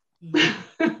book,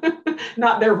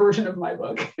 not their version of my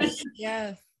book.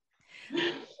 Yes.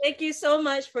 Thank you so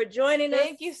much for joining us.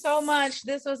 Thank you so much.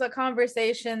 This was a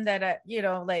conversation that,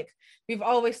 we've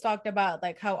always talked about,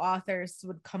 like how authors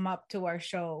would come up to our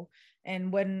show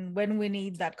and when we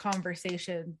need that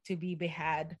conversation to be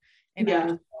had.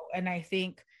 And I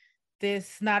think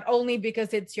this, not only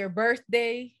because it's your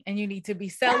birthday and you need to be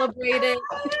celebrated,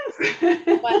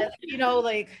 but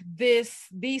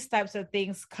these types of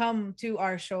things come to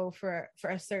our show for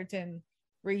a certain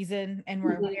reason, and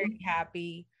we're very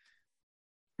happy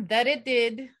that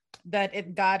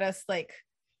it got us like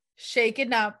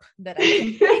shaken up, that I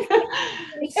can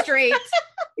think straight.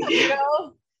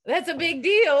 That's a big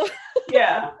deal.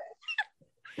 Yeah.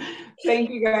 Thank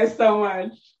you guys so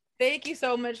much. Thank you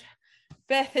so much,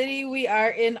 Bethany. We are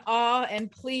in awe,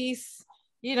 and please,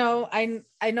 I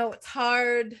know it's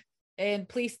hard, and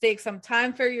please take some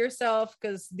time for yourself,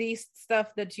 because these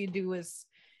stuff that you do it's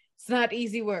not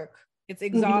easy work. It's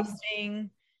exhausting. Mm-hmm.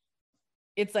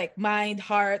 It's like mind,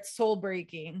 heart, soul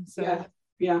breaking. So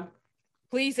yeah.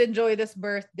 Please enjoy this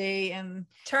birthday and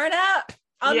turn up.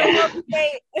 I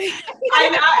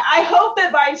hope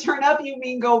that by turn up you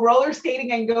mean go roller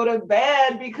skating and go to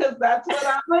bed, because that's what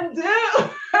I'm gonna do.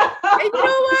 And you know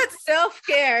what?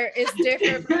 Self-care is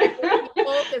different for different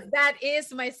people, because that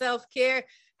is my self-care.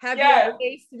 Have your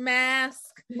face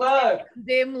mask,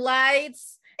 dim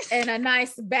lights, and a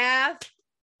nice bath.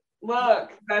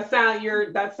 Look, that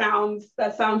sounds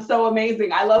so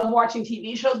amazing. I love watching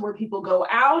TV shows where people go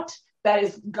out. That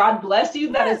is, God bless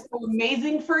you. That is so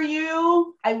amazing for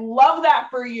you. I love that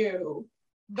for you.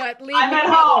 But I'm at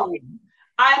home.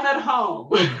 I'm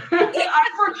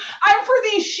for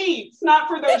these sheets, not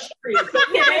for those streets.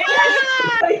 Okay?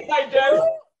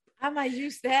 might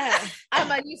use that. I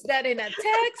might use that in a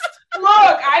text. Look,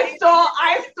 I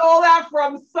stole that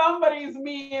from somebody's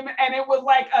meme, and it was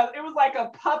like a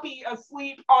puppy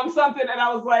asleep on something, and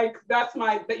I was like,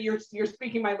 you're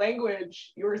speaking my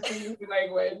language. You're speaking my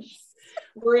language.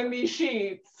 We're in these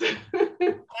sheets.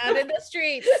 Out in the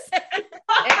streets.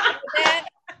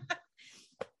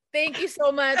 Thank you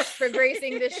so much for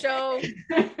gracing the show.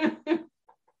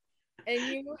 And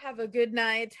you have a good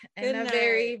night and a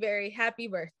very, very happy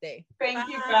birthday. Thank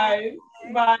you, guys.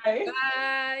 Bye.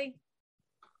 Bye.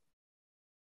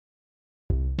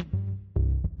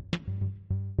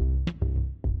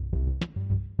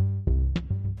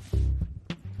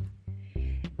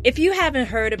 If you haven't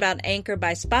heard about Anchor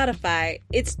by Spotify,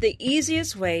 it's the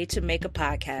easiest way to make a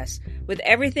podcast with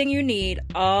everything you need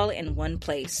all in one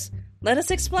place. Let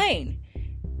us explain.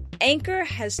 Anchor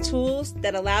has tools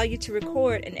that allow you to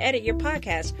record and edit your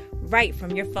podcast right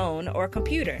from your phone or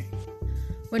computer.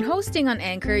 When hosting on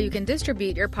Anchor, you can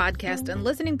distribute your podcast on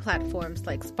listening platforms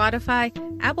like Spotify,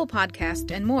 Apple Podcast,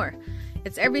 and more.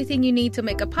 It's everything you need to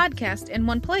make a podcast in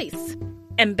one place.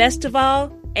 And best of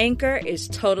all, Anchor is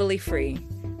totally free.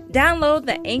 Download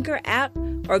the Anchor app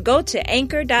or go to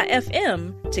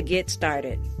anchor.fm to get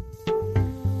started.